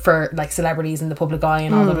 especially for like celebrities in the public eye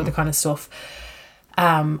and all that other kind of stuff.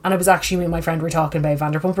 And I was actually, me and my friend were talking about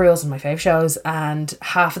Vanderpump Rules and my fave shows, and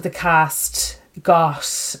half of the cast got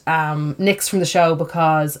nixed from the show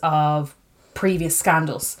because of previous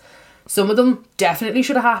scandals. Some of them definitely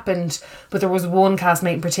should have happened, but there was one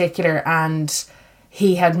castmate in particular, and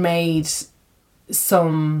he had made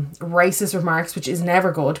some racist remarks, which is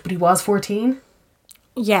never good, but he was 14.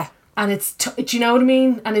 Yeah. And it's, do you know what I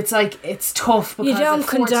mean? And it's like, it's tough because You don't at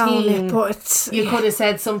 14, condone it, but it's... you could have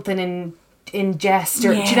said something in jest,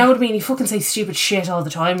 or do you know what I mean? You fucking say stupid shit all the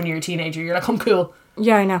time when you're a teenager. You're like, I'm cool.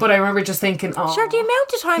 Yeah, I know. But I remember just thinking, oh, Sure, the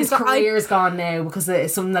amount of times his that career's gone now because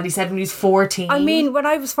it's something that he said when he was 14. I mean, when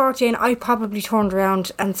I was 14, I probably turned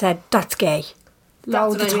around and said, that's gay. That's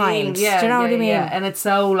Loads of what I mean. times. Yeah, Do you know what I mean? Yeah. And it's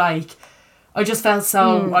so like, I just felt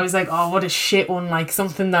so, I was like, oh, what a shit one. Like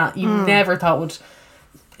something that you never thought would...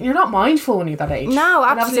 You're not mindful when you're that age. No,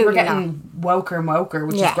 And obviously we're absolutely getting woker and woker,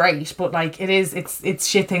 which is great. But like, it's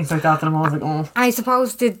shit things like that I'm always like, oh. I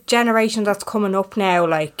suppose the generation that's coming up now,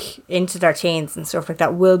 like into their teens and stuff like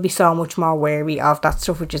that, will be so much more wary of that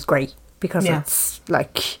stuff, which is great because it's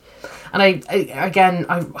like... And I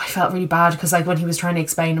felt really bad because like when he was trying to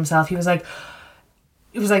explain himself, he was like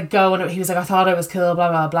going, he was like, I thought I was cool, blah,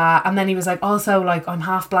 blah, blah. And then he was like, also like, I'm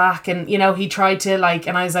half black. And, you know, he tried to like,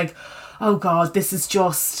 and I was like, oh God, this is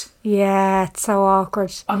just... Yeah, it's so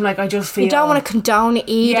awkward. I'm like, I just feel... You don't want to condone it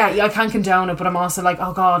either. Yeah, I can't condone it, but I'm also like,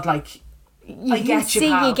 oh God, like... I get you,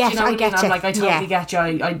 pal. Do you know what I mean? I'm like, I totally get you.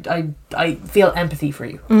 I feel empathy for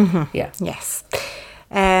you. Mm-hmm. Yeah. Yes.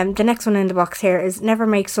 The next one in the box here is never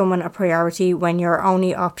make someone a priority when you're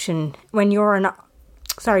only option... When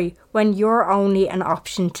you're only an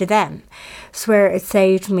option to them. Swear it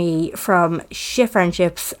saved me from shit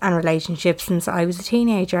friendships and relationships since I was a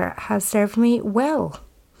teenager. Has served me well.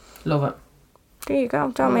 Love it. There you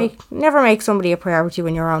go. Never make somebody a priority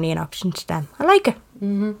when you're only an option to them. I like it.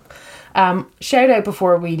 Mm-hmm. Shout out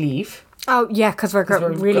before we leave. Oh yeah, because we're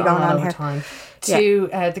really going on here. Time. To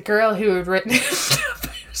the girl who had written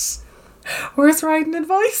about horse riding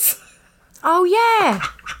advice. Oh yeah.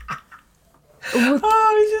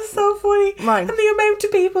 Oh, it's just so funny. Right. And the amount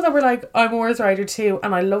of people that were like, I'm a horse rider too,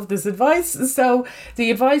 and I love this advice. So the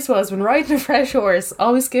advice was, when riding a fresh horse,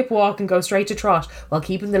 always skip walk and go straight to trot while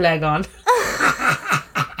keeping the leg on.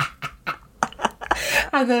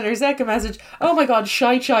 And then her second message, oh my God,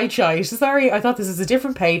 shite. Sorry, I thought this was a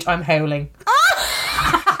different page. I'm howling.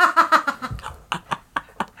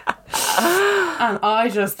 And I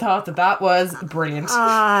just thought that was brilliant.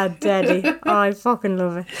 Ah, daddy. Oh, I fucking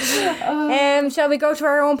love it. Shall we go to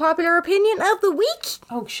our own popular opinion of the week?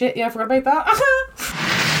 Oh shit, yeah, I forgot about that.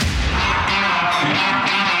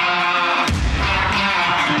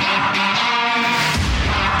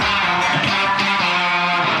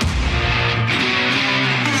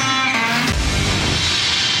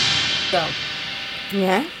 So,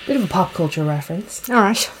 Yeah. bit of a pop culture reference.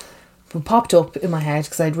 Alright. It popped up in my head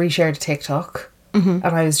because I'd reshared a TikTok. And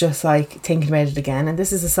I was just like thinking about it again, and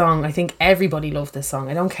this is a song I think everybody loved. This song,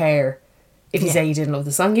 I don't care if you say you didn't love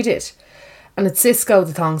the song, you did. And it's Cisco,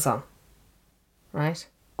 the thong song, right?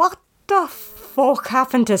 What the fuck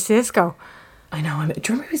happened to Cisco? I know. Do you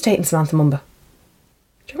remember he was dating Samantha Mumba?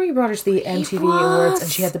 Do you remember he brought her to the MTV Awards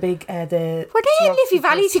and she had the big were they in Liffey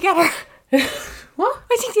Valley together? What?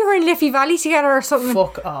 I think they were in Liffey Valley together or something.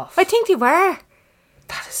 Fuck off. I think they were.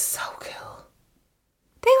 That is so cool.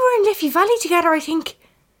 They were in Liffey Valley together, I think.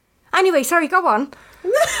 Anyway, sorry, go on.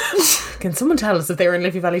 Can someone tell us if they were in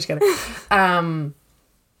Liffey Valley together?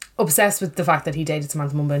 Obsessed with the fact that he dated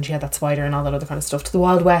Samantha Mumba and she had that spider and all that other kind of stuff. To the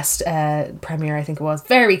Wild West premiere, I think it was.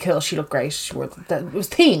 Very cool. She looked great. It was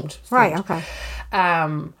themed. Right, okay.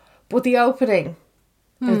 But the opening,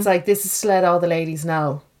 it's like, this is to let all the ladies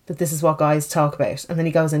know that this is what guys talk about. And then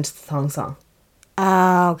he goes into the thong song.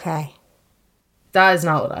 Oh, okay. That is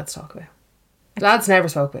not what lads talk about. Lads never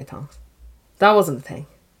spoke about thongs. That wasn't the thing.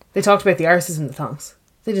 They talked about the arses and the thongs.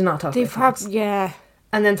 They did not talk about thongs. Yeah.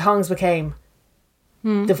 And then thongs became...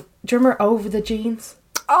 do you remember Over the Jeans?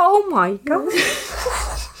 Oh my God.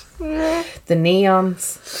 The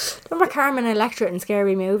neons. Remember Carmen Electra in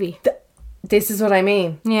Scary Movie? This is what I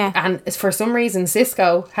mean. Yeah. And for some reason,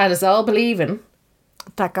 Cisco had us all believing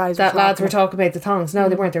that lads were talking about the thongs. No,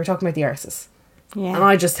 they weren't. They were talking about the arses. Yeah. And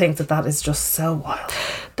I just think that is just so wild.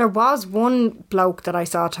 There was one bloke that I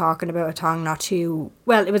saw talking about a tongue not too...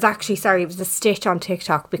 Well, it was a stitch on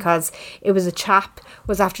TikTok, because it was a chap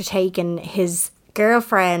was after taking his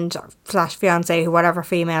girlfriend / fiancé, whatever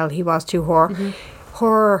female he was to her,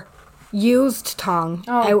 her used tongue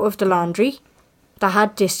out of the laundry that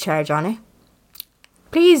had discharge on it.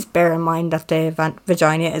 Please bear in mind that the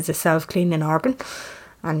vagina is a self-cleaning organ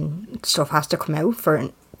and stuff has to come out for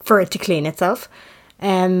it to clean itself.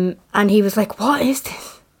 And he was like, what is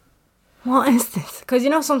this? What is this? Because, you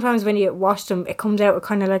know, sometimes when you wash them, it comes out with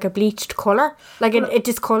kind of like a bleached colour. Like it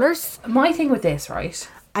discolours. My thing with this, right?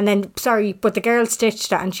 And then, but the girl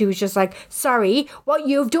stitched it and she was just like, sorry, what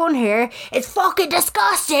you've done here is fucking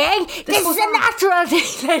disgusting. This is a natural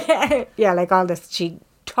thing. Yeah, like all this. She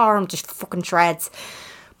tore him to fucking shreds.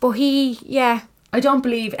 But I don't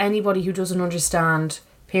believe anybody who doesn't understand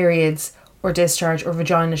periods or discharge or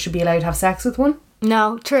vagina should be allowed to have sex with one.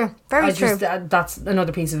 No, true. Very true. That's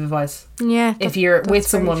another piece of advice. Yeah. If you're with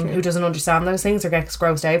someone who doesn't understand those things or gets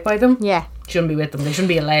grossed out by them, yeah, shouldn't be with them. They shouldn't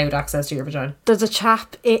be allowed access to your vagina. There's a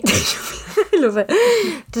chap, I love it.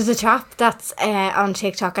 There's a chap that's on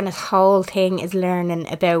TikTok, and his whole thing is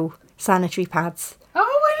learning about sanitary pads. Oh,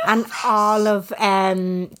 I know. And all of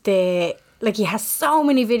like, he has so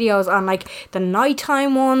many videos on, like, the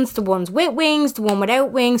nighttime ones, the ones with wings, the one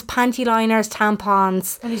without wings, panty liners,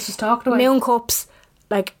 tampons. And he's just talking about moon cups,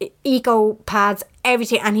 like, eco pads,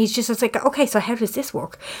 everything. And he's just like, okay, so how does this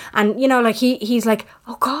work? And, you know, like, he's like,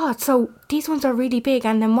 oh, God, so these ones are really big,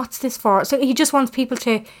 and then what's this for? So he just wants people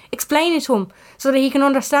to explain it to him so that he can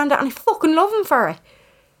understand it. And I fucking love him for it.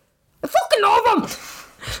 I fucking love him.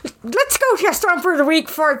 Let's go to your Stomper of the Week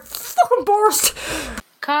for a fucking burst.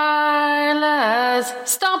 Carla's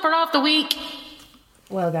Stomper of the Week.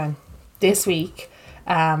 Well done. This week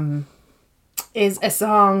is a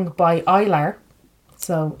song by Eylar.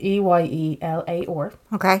 So Eyelor.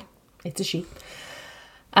 Okay. It's a she.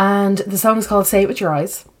 And the song is called Say It With Your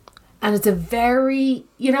Eyes. And it's a very,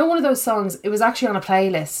 you know, one of those songs, it was actually on a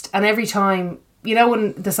playlist. And every time, you know,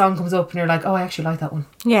 when the song comes up and you're like, oh, I actually like that one.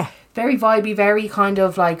 Yeah. Very vibey, very kind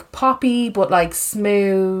of like poppy, but like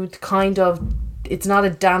smooth, kind of. It's not a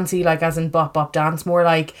dancey, like as in bop bop dance, more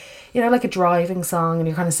like, you know, like a driving song, and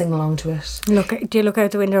you're kind of singing along to it. Do you look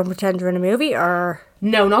out the window and pretend you're in a movie, or?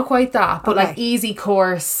 No, not quite that, but okay. like easy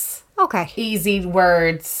chorus. Okay. Easy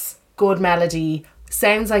words, good melody.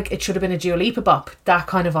 Sounds like it should have been a Dua Lipa bop, that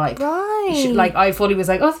kind of vibe. Right. Like, I fully was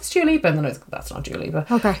like, oh, this is Dua Lipa, and then I was like, that's not Dua Lipa.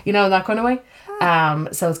 Okay. You know, that kind of way.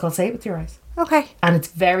 So it's called Say It With Your Eyes. Okay. And it's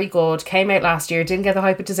very good. Came out last year. Didn't get the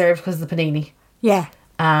hype it deserved because of the panini. Yeah.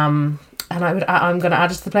 And I'm going to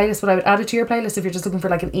add it to the playlist, but I would add it to your playlist if you're just looking for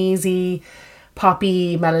like an easy,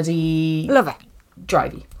 poppy melody. Love it.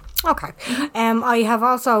 Drivey. Okay. I have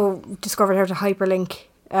also discovered how to hyperlink.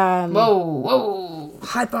 Whoa.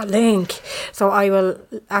 Hyperlink. So I will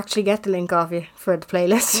actually get the link off you for the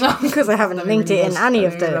playlist because I haven't linked it in any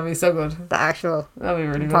of That'd be so good. the actual That'd be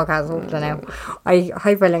really good. podcast up to now. I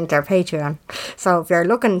hyperlinked our Patreon. So if you're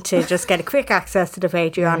looking to just get a quick access to the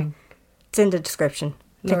Patreon, it's in the description.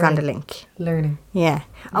 Click on the link. Learning. Yeah.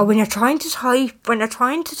 Oh, when you're trying to type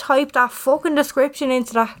that fucking description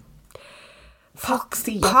into that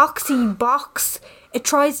Foxy box, it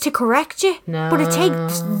tries to correct you. No. But it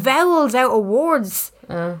takes vowels out of words.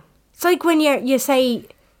 It's like when you say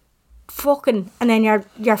fucking and then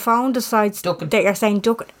your phone decides ducking. that you're saying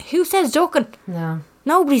ducking. Who says ducking? No.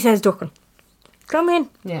 Nobody says ducking. Come in.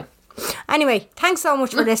 Yeah. Anyway, thanks so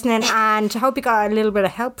much for listening, and I hope you got a little bit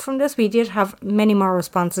of help from this. We did have many more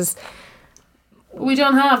responses. We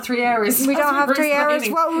don't have 3 hours. We don't have 3 hours.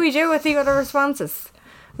 What will we do with the other responses?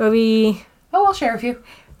 Will we... Oh, I'll share a few.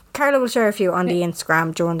 Carla will share a few on the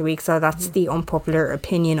Instagram during the week, so that's the unpopular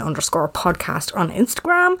opinion _podcast on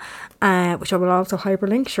Instagram, which I will also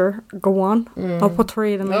hyperlink. Sure, go on. I'll put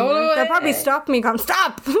 3 of them in there. They'll probably stop me. Come,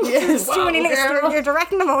 stop! There's too many links. You're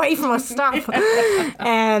directing them away from us. Stop.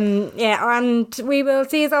 Yeah, and we will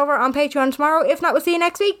see you over on Patreon tomorrow. If not, we'll see you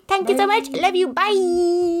next week. Thank you so much. Love you.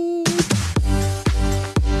 Bye.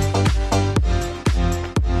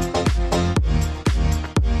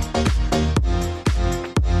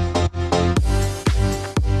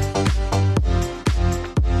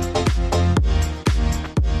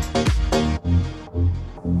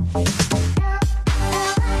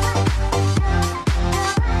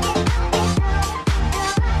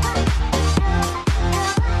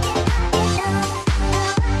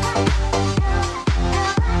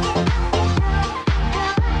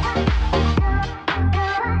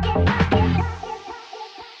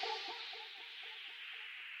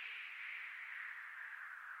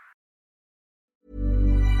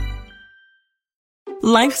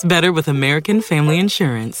 Life's better with American Family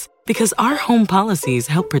Insurance because our home policies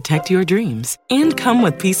help protect your dreams and come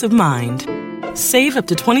with peace of mind. Save up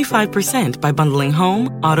to 25% by bundling home,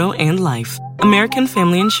 auto, and life. American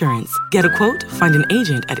Family Insurance. Get a quote, find an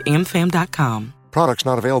agent at amfam.com. Products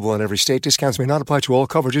not available in every state. Discounts may not apply to all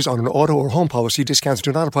coverages on an auto or home policy. Discounts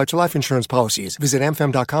do not apply to life insurance policies. Visit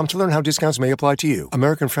amfam.com to learn how discounts may apply to you.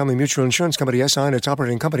 American Family Mutual Insurance Company, SI, and its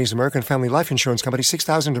operating companies, American Family Life Insurance Company,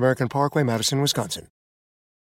 6000 American Parkway, Madison, Wisconsin.